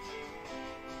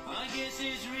 I guess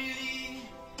it's really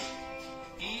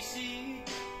easy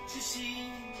to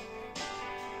see.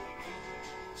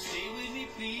 Stay with me,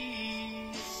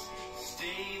 please.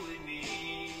 Stay with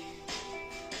me.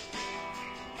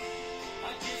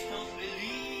 I just don't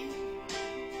believe.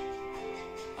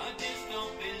 I just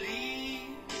don't believe.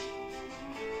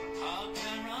 How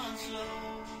time runs slow.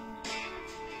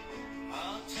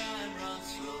 How time runs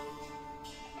slow.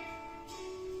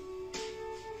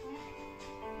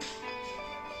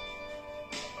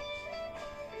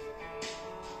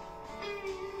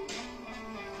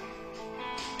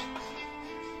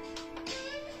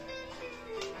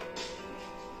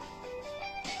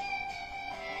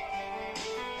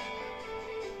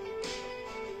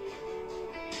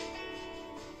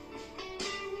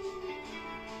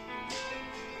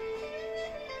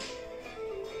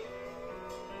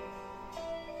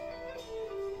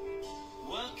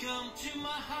 Welcome to my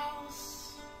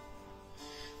house.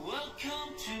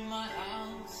 Welcome to my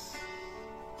house.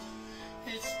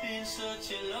 It's been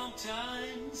such a long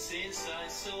time since I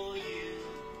saw you.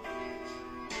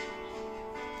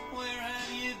 Where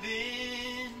have you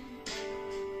been?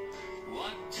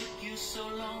 What took you so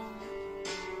long?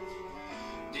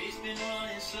 Days been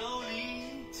running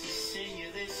slowly to sing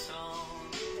you this song.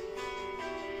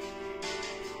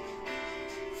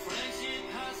 Friendship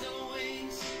has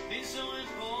always been so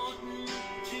important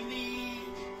to me.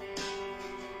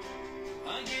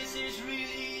 I guess it's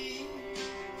really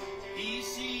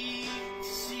easy to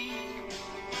see.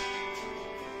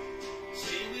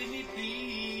 Stay with me,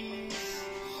 please.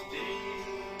 Stay.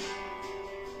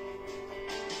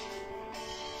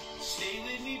 Stay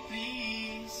with me, please.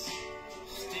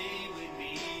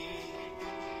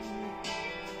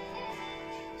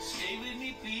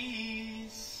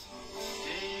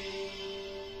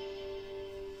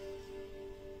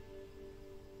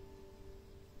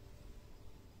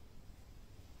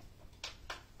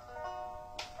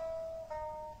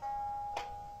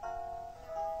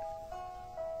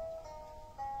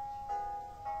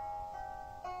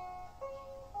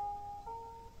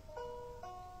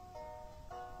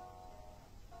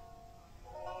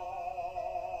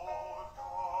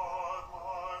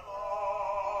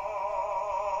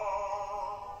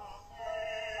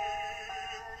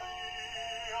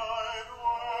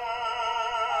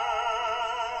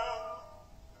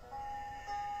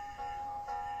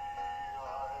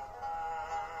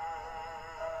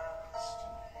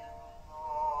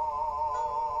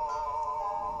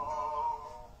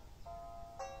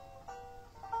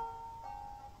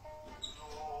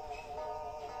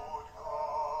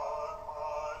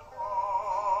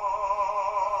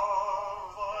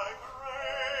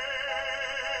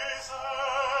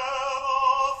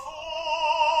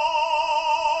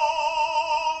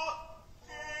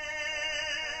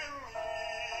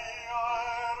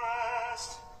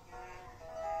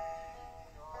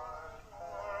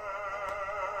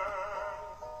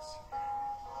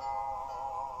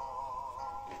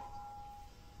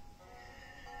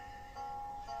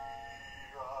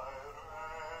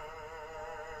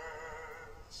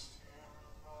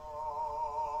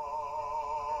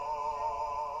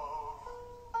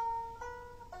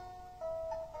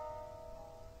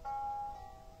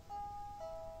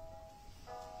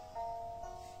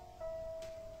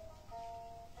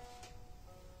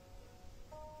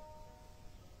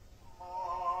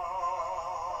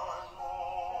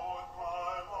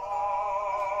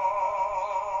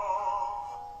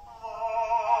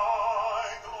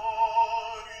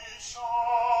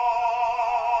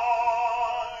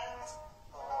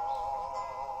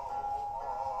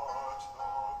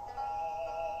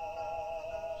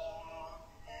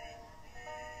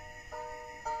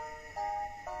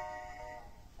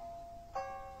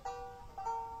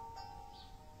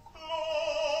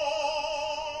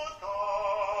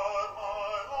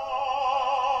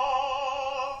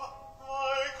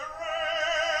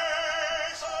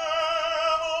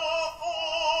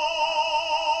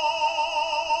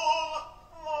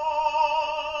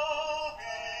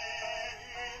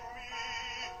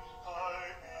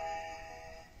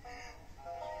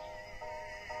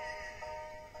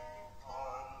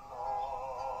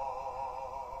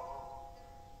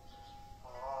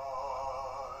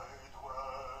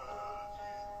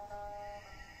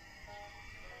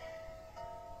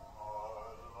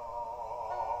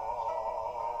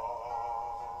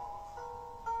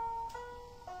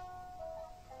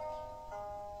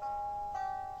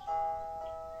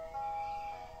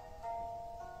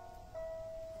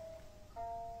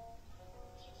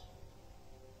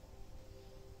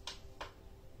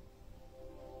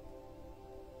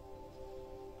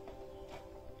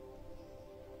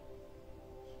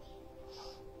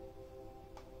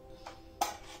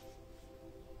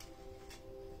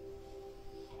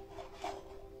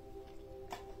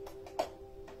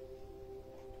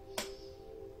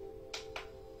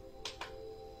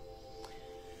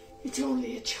 It's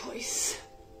only a choice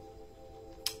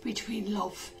between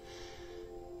love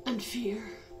and fear.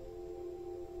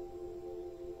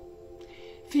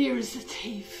 Fear is the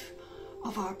thief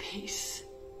of our peace.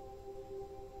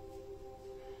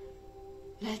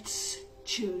 Let's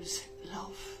choose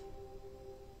love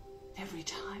every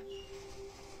time.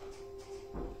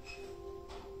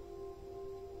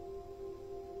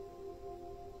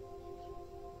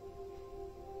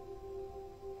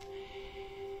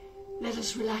 Let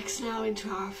us relax now into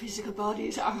our physical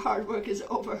bodies. Our hard work is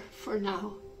over for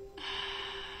now,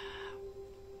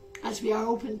 as we are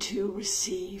open to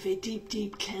receive a deep,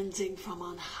 deep cleansing from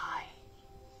on high.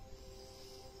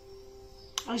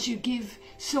 As you give,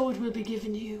 so it will be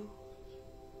given you.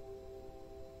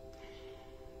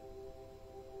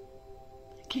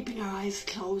 Keeping our eyes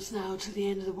closed now to the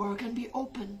end of the work, and be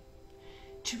open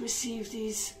to receive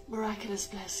these miraculous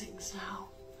blessings now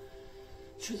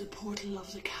through the portal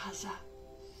of the Casa,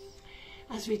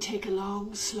 as we take a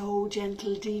long, slow,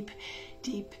 gentle, deep,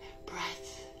 deep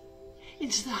breath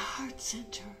into the heart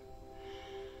center,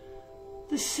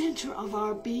 the center of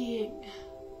our being,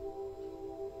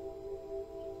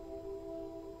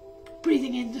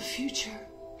 breathing in the future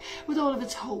with all of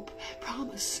its hope,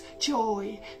 promise,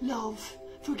 joy, love,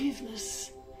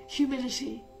 forgiveness,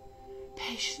 humility,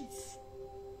 patience,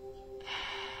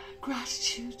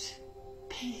 gratitude,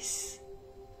 peace,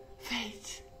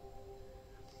 faith,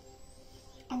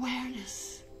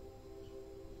 awareness,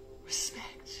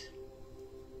 respect,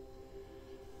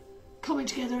 coming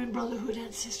together in brotherhood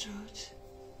and sisterhood.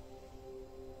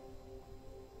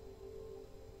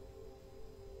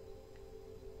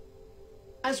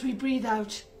 As we breathe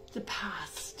out the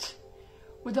past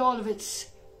with all of its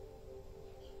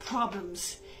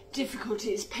problems,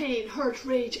 difficulties, pain, hurt,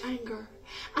 rage, anger,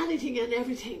 anything and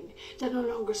everything that no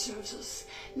longer serves us,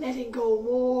 letting go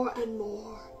more and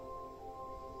more.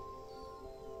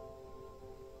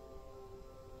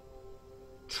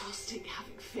 Trusting,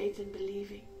 having faith and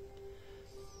believing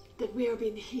that we are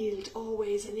being healed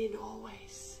always and in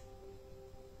always.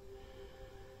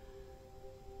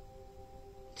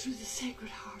 Through the Sacred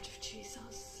Heart of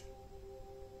Jesus.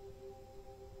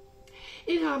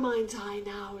 In our mind's eye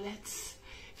now, let's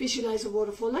visualize a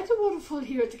waterfall, like the waterfall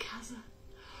here at the Casa,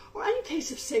 or any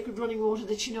place of sacred running water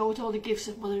that you know, with all the gifts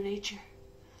of Mother Nature.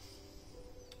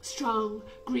 Strong,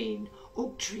 green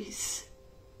oak trees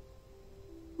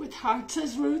with hearts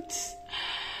as roots,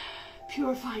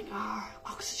 purifying our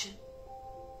oxygen.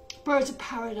 Birds of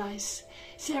paradise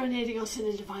serenading us in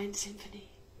a divine symphony,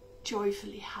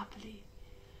 joyfully, happily.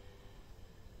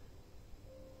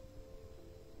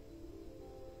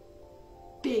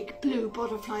 Big blue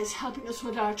butterflies helping us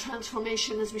with our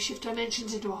transformation as we shift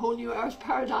dimensions into a whole new earth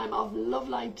paradigm of love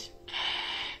light.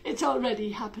 It's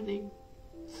already happening.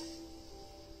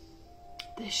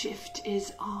 The shift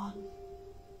is on.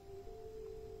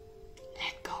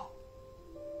 Let go.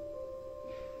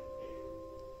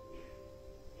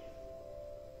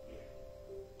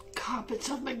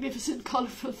 Carpets of magnificent,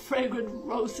 colourful, fragrant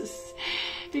roses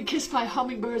being kissed by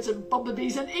hummingbirds and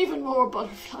bumblebees and even more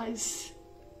butterflies.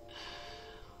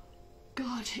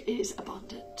 God is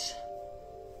abundant.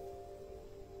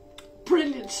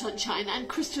 Brilliant sunshine and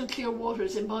crystal clear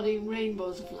waters embodying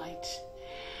rainbows of light.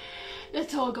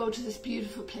 Let's all go to this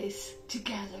beautiful place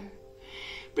together.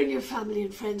 Bring your family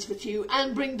and friends with you,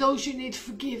 and bring those you need to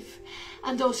forgive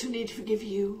and those who need to forgive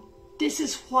you. This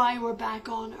is why we're back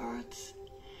on earth.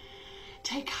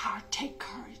 Take heart, take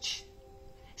courage,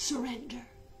 surrender.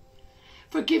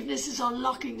 Forgiveness is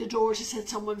unlocking the door to set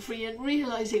someone free and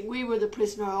realizing we were the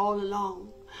prisoner all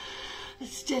along.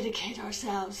 Let's dedicate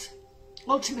ourselves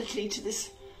ultimately to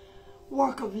this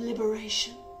work of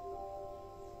liberation,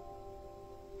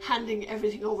 handing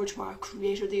everything over to our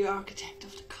Creator, the architect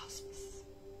of the cosmos.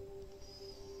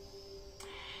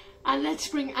 And let's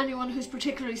bring anyone who's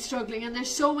particularly struggling, and there's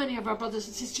so many of our brothers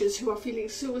and sisters who are feeling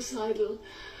suicidal,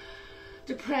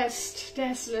 depressed,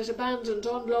 desolate, abandoned,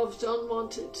 unloved,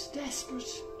 unwanted,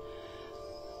 desperate,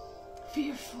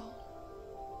 fearful,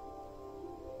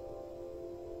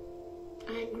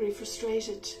 angry,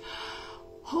 frustrated,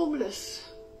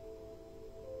 homeless.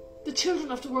 The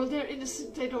children of the world, they're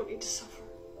innocent, they don't need to suffer.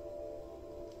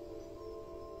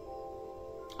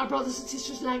 Our brothers and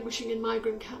sisters languishing in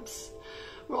migrant camps.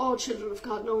 We're all children of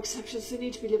God, no exceptions. They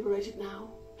need to be liberated now.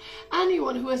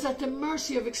 Anyone who is at the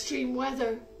mercy of extreme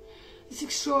weather, this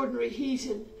extraordinary heat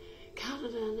in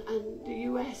Canada and the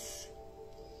US,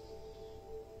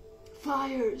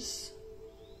 fires,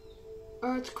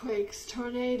 earthquakes,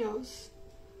 tornadoes,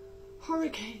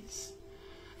 hurricanes,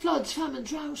 floods, famine,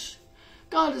 drought.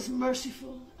 God is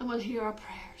merciful and will hear our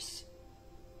prayers.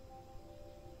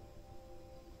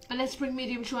 And let's bring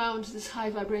medium down to this high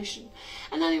vibration.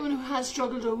 And anyone who has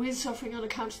struggled or is suffering on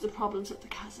account of the problems of the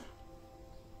casa.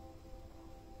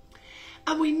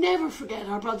 And we never forget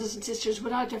our brothers and sisters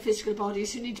without their physical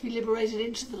bodies who need to be liberated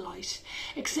into the light,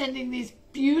 extending these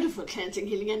beautiful cleansing,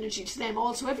 healing energy to them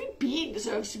also. Every being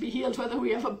deserves to be healed, whether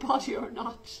we have a body or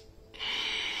not.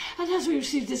 And as we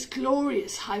receive this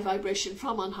glorious high vibration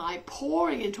from on high,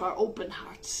 pouring into our open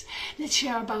hearts, let's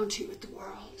share our bounty with the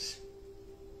world.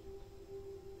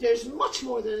 There's much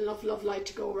more than enough love light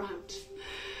to go around.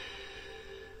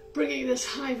 Bringing this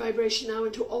high vibration now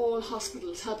into all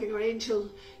hospitals, helping our angel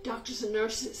doctors and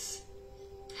nurses,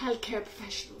 healthcare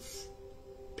professionals,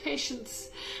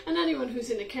 patients, and anyone who's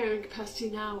in a caring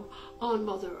capacity now on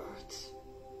Mother Earth.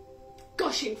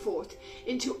 Gushing forth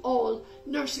into all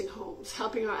nursing homes,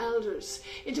 helping our elders,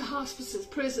 into hospices,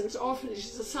 prisons,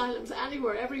 orphanages, asylums,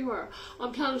 anywhere, everywhere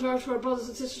on planet Earth where brothers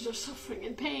and sisters are suffering,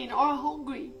 in pain, or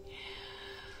hungry.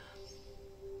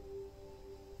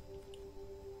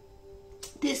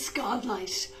 This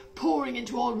godlight pouring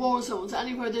into all war zones,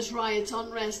 anywhere there's riots,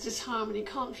 unrest, disharmony,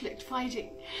 conflict,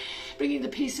 fighting, bringing the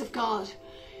peace of God,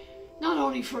 not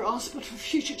only for us, but for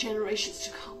future generations to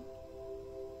come.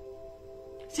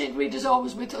 Saint Rita's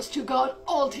always with us. To God,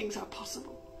 all things are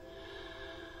possible.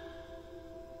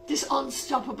 This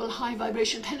unstoppable high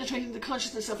vibration penetrating the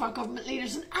consciousness of our government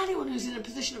leaders and anyone who's in a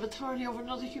position of authority over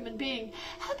another human being,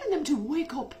 helping them to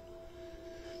wake up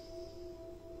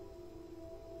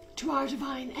to our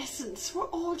divine essence. We're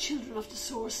all children of the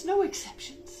source, no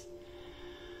exceptions.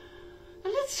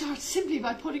 And let's start simply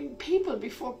by putting people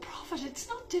before profit. It's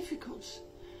not difficult.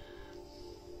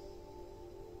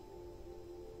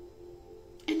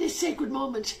 In this sacred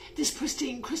moment, this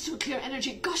pristine, crystal clear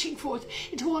energy gushing forth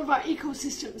into all of our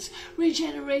ecosystems,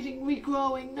 regenerating,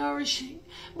 regrowing, nourishing.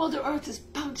 Mother Earth is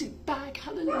bouncing back.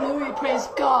 Hallelujah, praise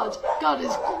God. God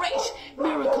is great.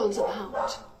 Miracles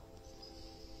abound.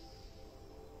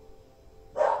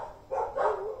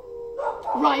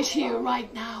 Right here,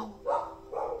 right now.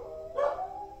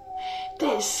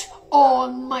 This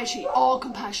almighty, all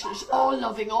compassionate, all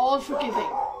loving, all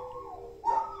forgiving,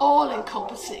 all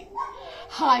encompassing,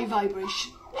 high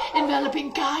vibration,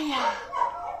 enveloping Gaia.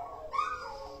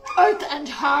 Earth and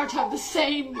heart have the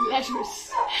same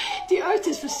letters. The earth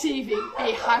is receiving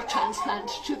a heart transplant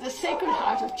to the Sacred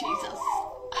Heart of Jesus.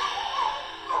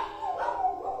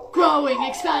 Growing,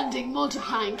 expanding,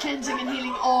 multiplying, cleansing and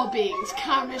healing all beings,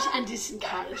 carnate and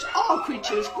disincarnate, all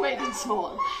creatures, great and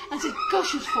small, as it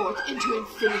gushes forth into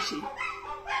infinity.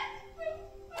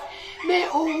 May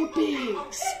all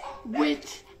beings,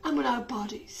 with and without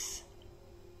bodies,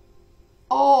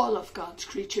 all of God's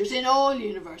creatures in all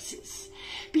universes,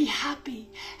 be happy,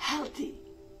 healthy,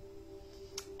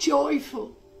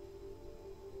 joyful,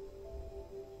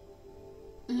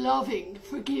 loving,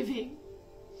 forgiving,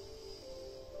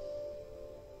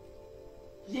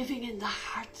 living in the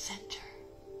heart center,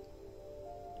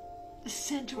 the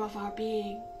center of our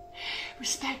being,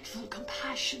 respectful,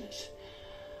 compassionate,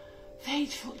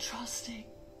 faithful, trusting,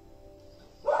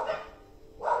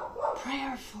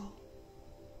 prayerful,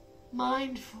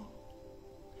 mindful.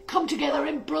 Come together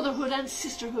in brotherhood and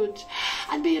sisterhood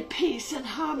and be at peace and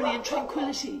harmony and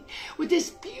tranquility with this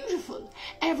beautiful,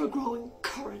 ever-growing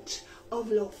current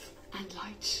of love and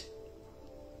light.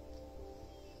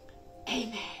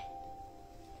 Amen.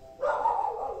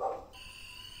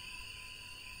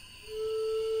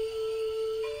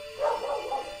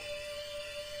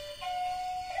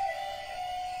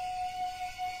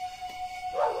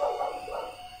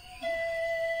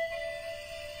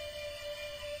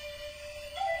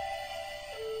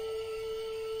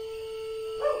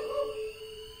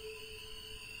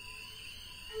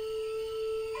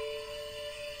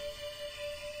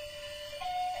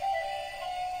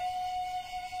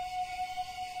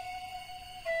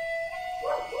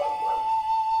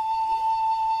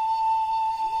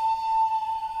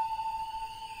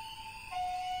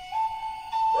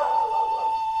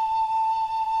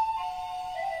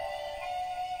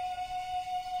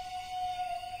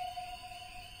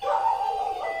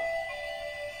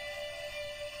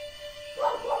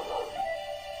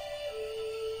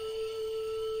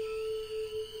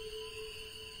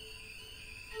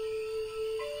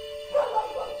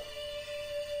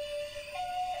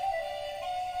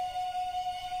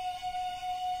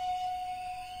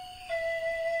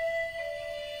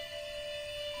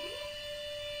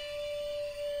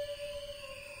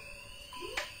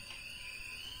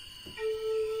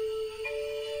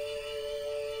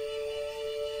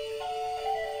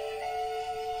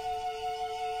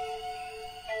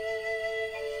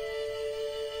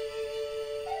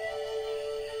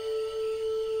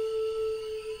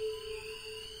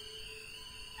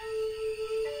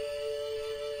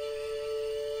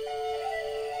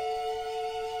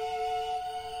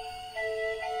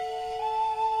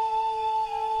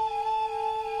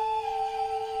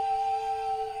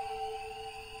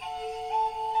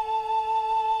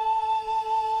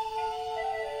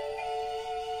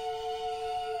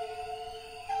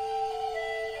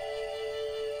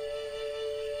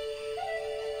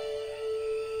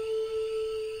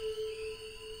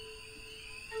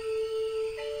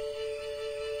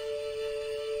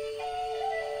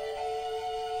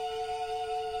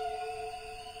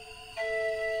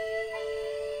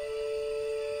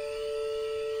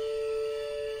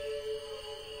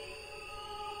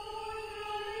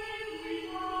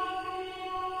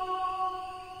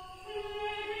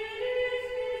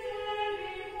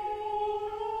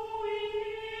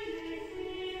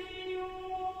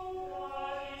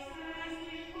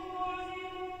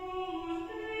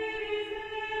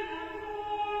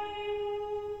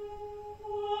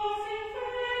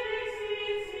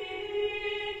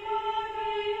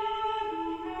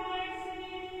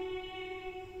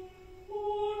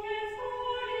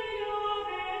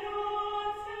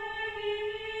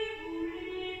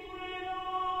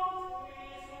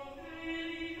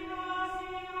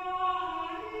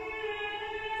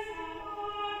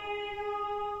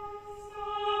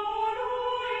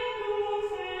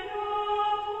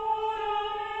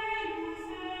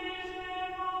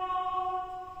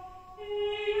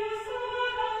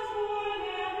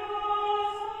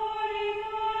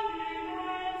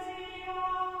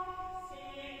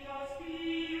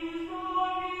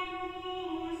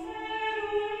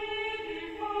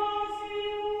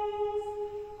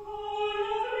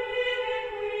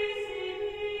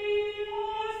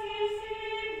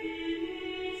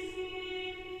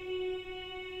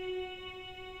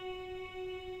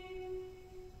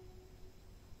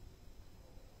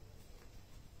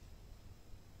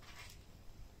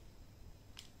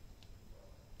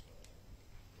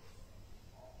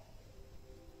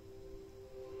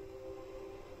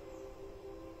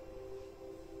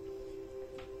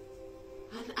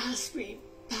 as we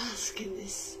bask in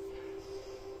this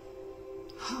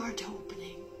heart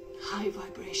opening, high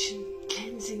vibration,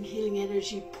 cleansing, healing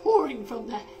energy pouring from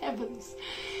the heavens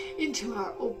into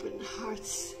our open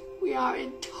hearts, we are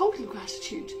in total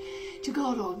gratitude to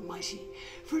God Almighty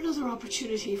for another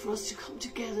opportunity for us to come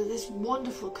together, this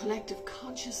wonderful collective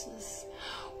consciousness,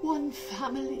 one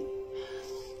family,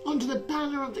 under the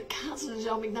banner of the Casa de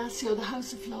Dom Ignacio, the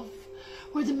House of Love,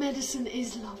 where the medicine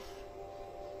is love.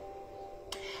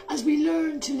 As we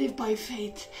learn to live by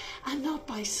faith and not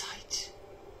by sight,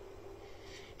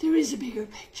 there is a bigger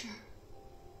picture.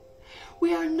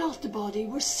 We are not the body,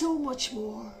 we're so much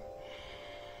more.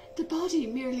 The body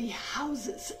merely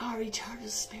houses our eternal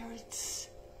spirits.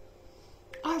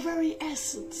 Our very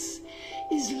essence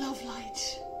is love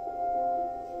light.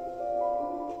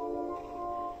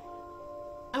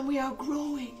 And we are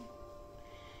growing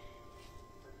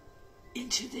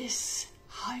into this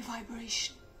high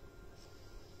vibration.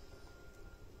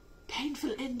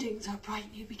 Painful endings are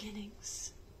bright new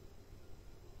beginnings.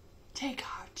 Take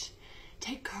heart,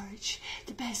 take courage,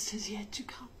 the best is yet to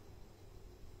come.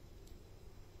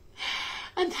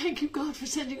 And thank you, God, for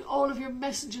sending all of your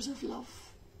messengers of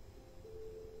love.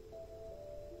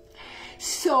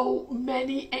 So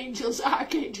many angels,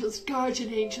 archangels,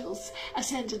 guardian angels,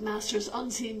 ascended masters,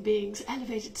 unseen beings,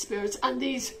 elevated spirits, and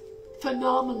these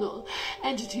phenomenal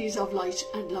entities of light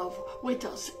and love with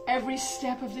us every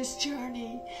step of this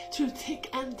journey through thick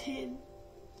and thin.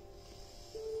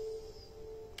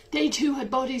 They too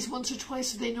had bodies once or twice,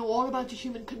 so they know all about the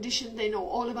human condition, they know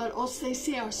all about us, they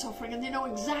see our suffering, and they know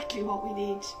exactly what we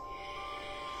need.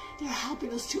 They're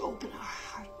helping us to open our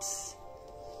hearts.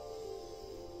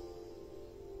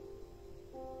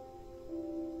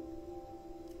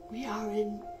 We are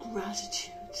in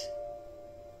gratitude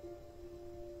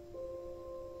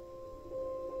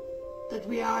that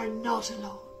we are not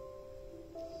alone.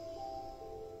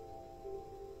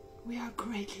 We are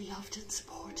greatly loved and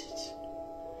supported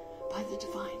by the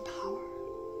divine power.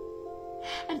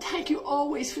 And thank you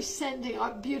always for sending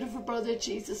our beautiful brother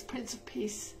Jesus, Prince of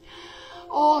Peace,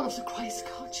 all of the Christ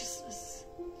consciousness,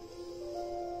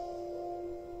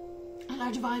 and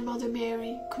our Divine Mother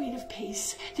Mary, Queen of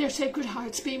Peace, their sacred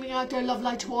hearts beaming out their love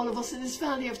light to all of us in this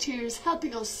valley of tears,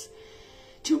 helping us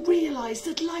to realize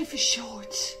that life is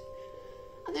short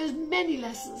and there's many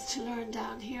lessons to learn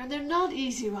down here, and they're not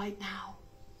easy right now.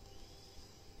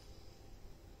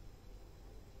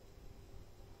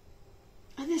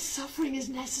 And this suffering is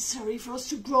necessary for us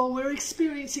to grow. We're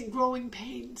experiencing growing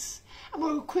pains, and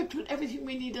we're equipped with everything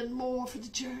we need and more for the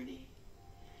journey.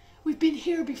 We've been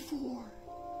here before.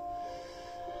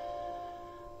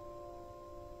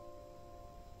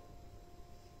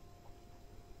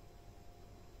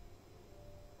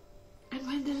 And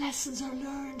when the lessons are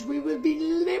learned, we will be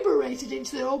liberated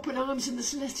into their open arms in the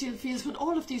celestial fields with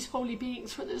all of these holy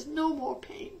beings, where there's no more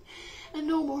pain and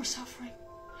no more suffering.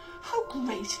 How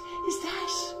great is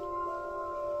that?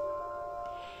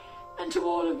 And to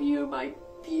all of you, my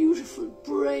beautiful,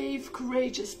 brave,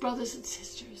 courageous brothers and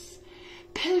sisters,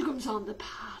 pilgrims on the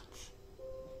path,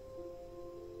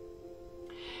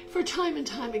 for time and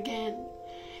time again,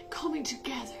 coming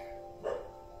together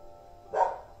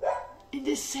in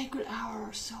this sacred hour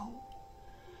or so,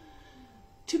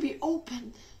 to be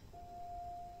open,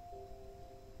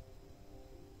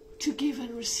 to give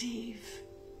and receive,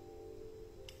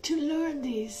 to learn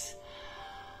these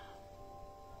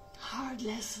hard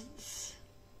lessons.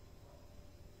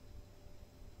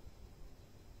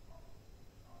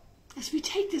 As we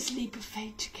take this leap of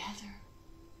faith together,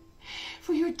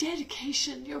 for your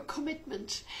dedication, your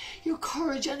commitment, your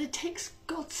courage, and it takes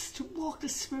guts to walk the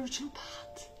spiritual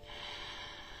path,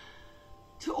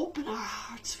 to open our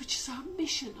hearts, which is our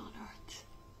mission on earth,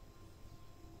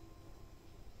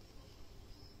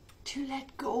 to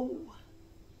let go,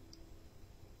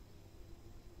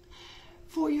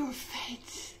 for your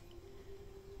faith,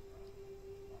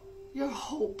 your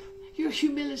hope, your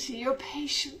humility, your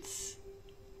patience,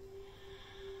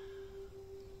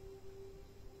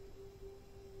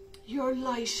 your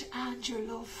light and your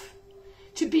love,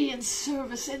 to be in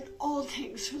service in all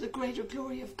things for the greater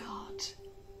glory of God.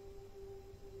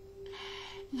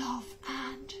 Love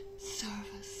and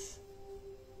service.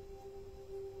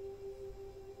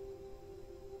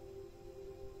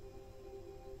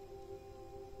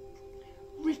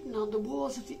 Written on the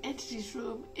walls of the entities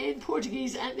room in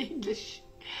Portuguese and English.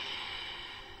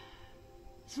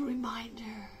 It's a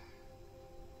reminder.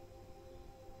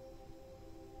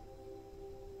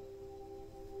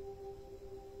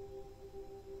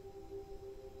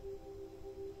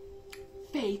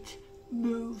 Faith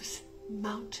moves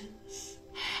mountains.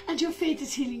 And your faith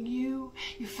is healing you,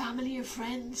 your family, your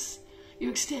friends,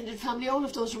 your extended family, all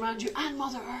of those around you, and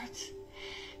Mother Earth.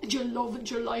 And your love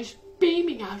and your light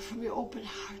beaming out from your open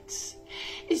hearts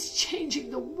is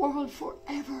changing the world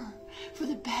forever for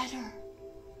the better.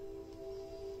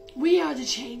 We are the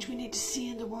change we need to see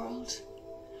in the world.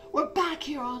 We're back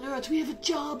here on earth. We have a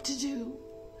job to do.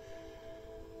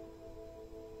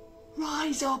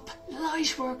 Rise up,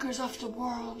 light workers of the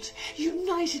world.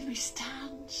 United we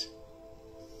stand.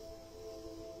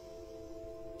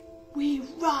 We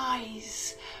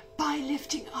rise by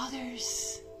lifting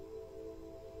others.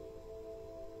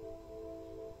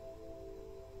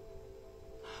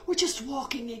 We're just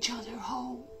walking each other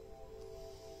home.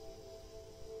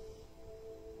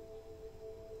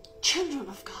 Children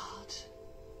of God.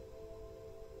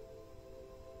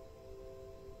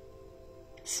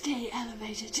 Stay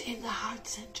elevated in the heart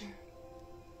center.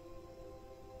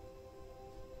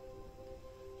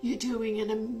 You're doing an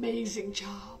amazing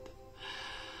job.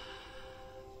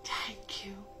 Thank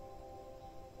you.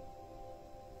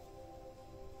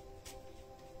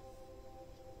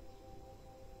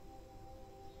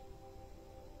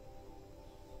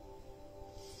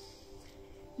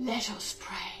 Let us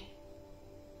pray.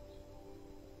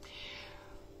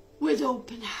 With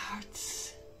open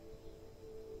hearts.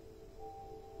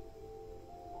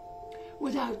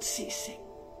 Without ceasing.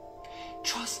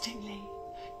 Trustingly.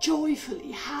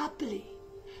 Joyfully. Happily.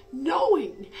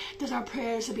 Knowing that our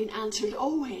prayers have been answered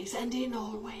always and in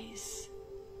all ways.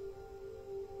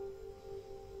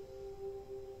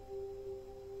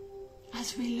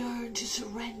 As we learn to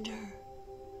surrender,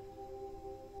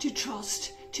 to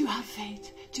trust, to have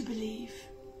faith, to believe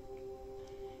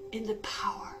in the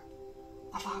power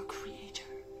of our Creator.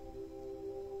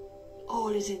 All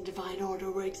is in divine order.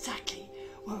 We're exactly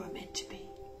where we're meant to be.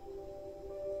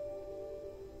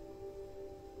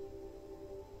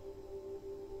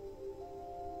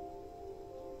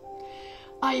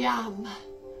 I am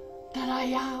that I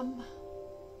am.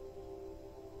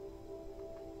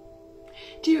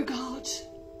 Dear God,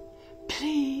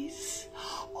 please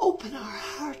open our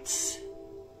hearts.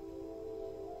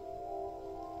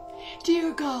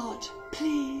 Dear God,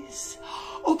 please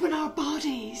open our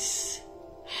bodies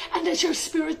and let your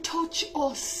Spirit touch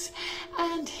us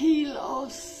and heal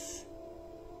us.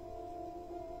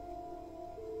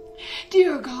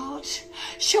 Dear God,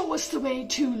 show us the way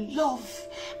to love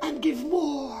and give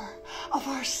more of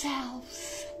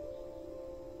ourselves.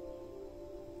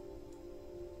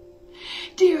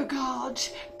 Dear God,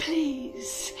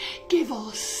 please give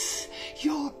us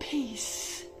your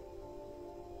peace.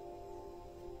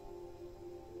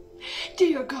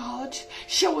 Dear God,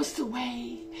 show us the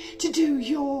way to do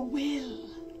your will.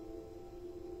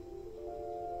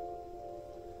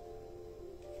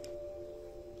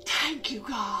 Thank you,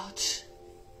 God.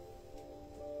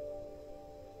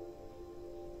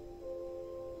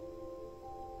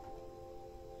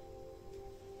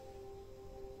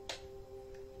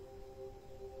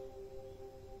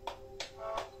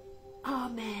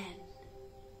 Amen.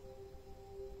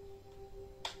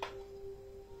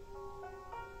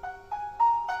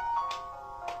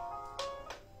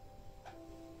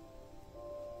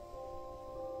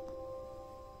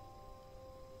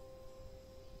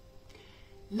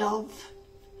 Love,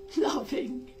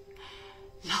 loving,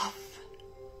 love.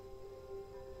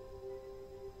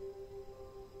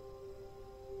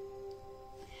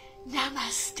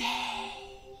 Namaste.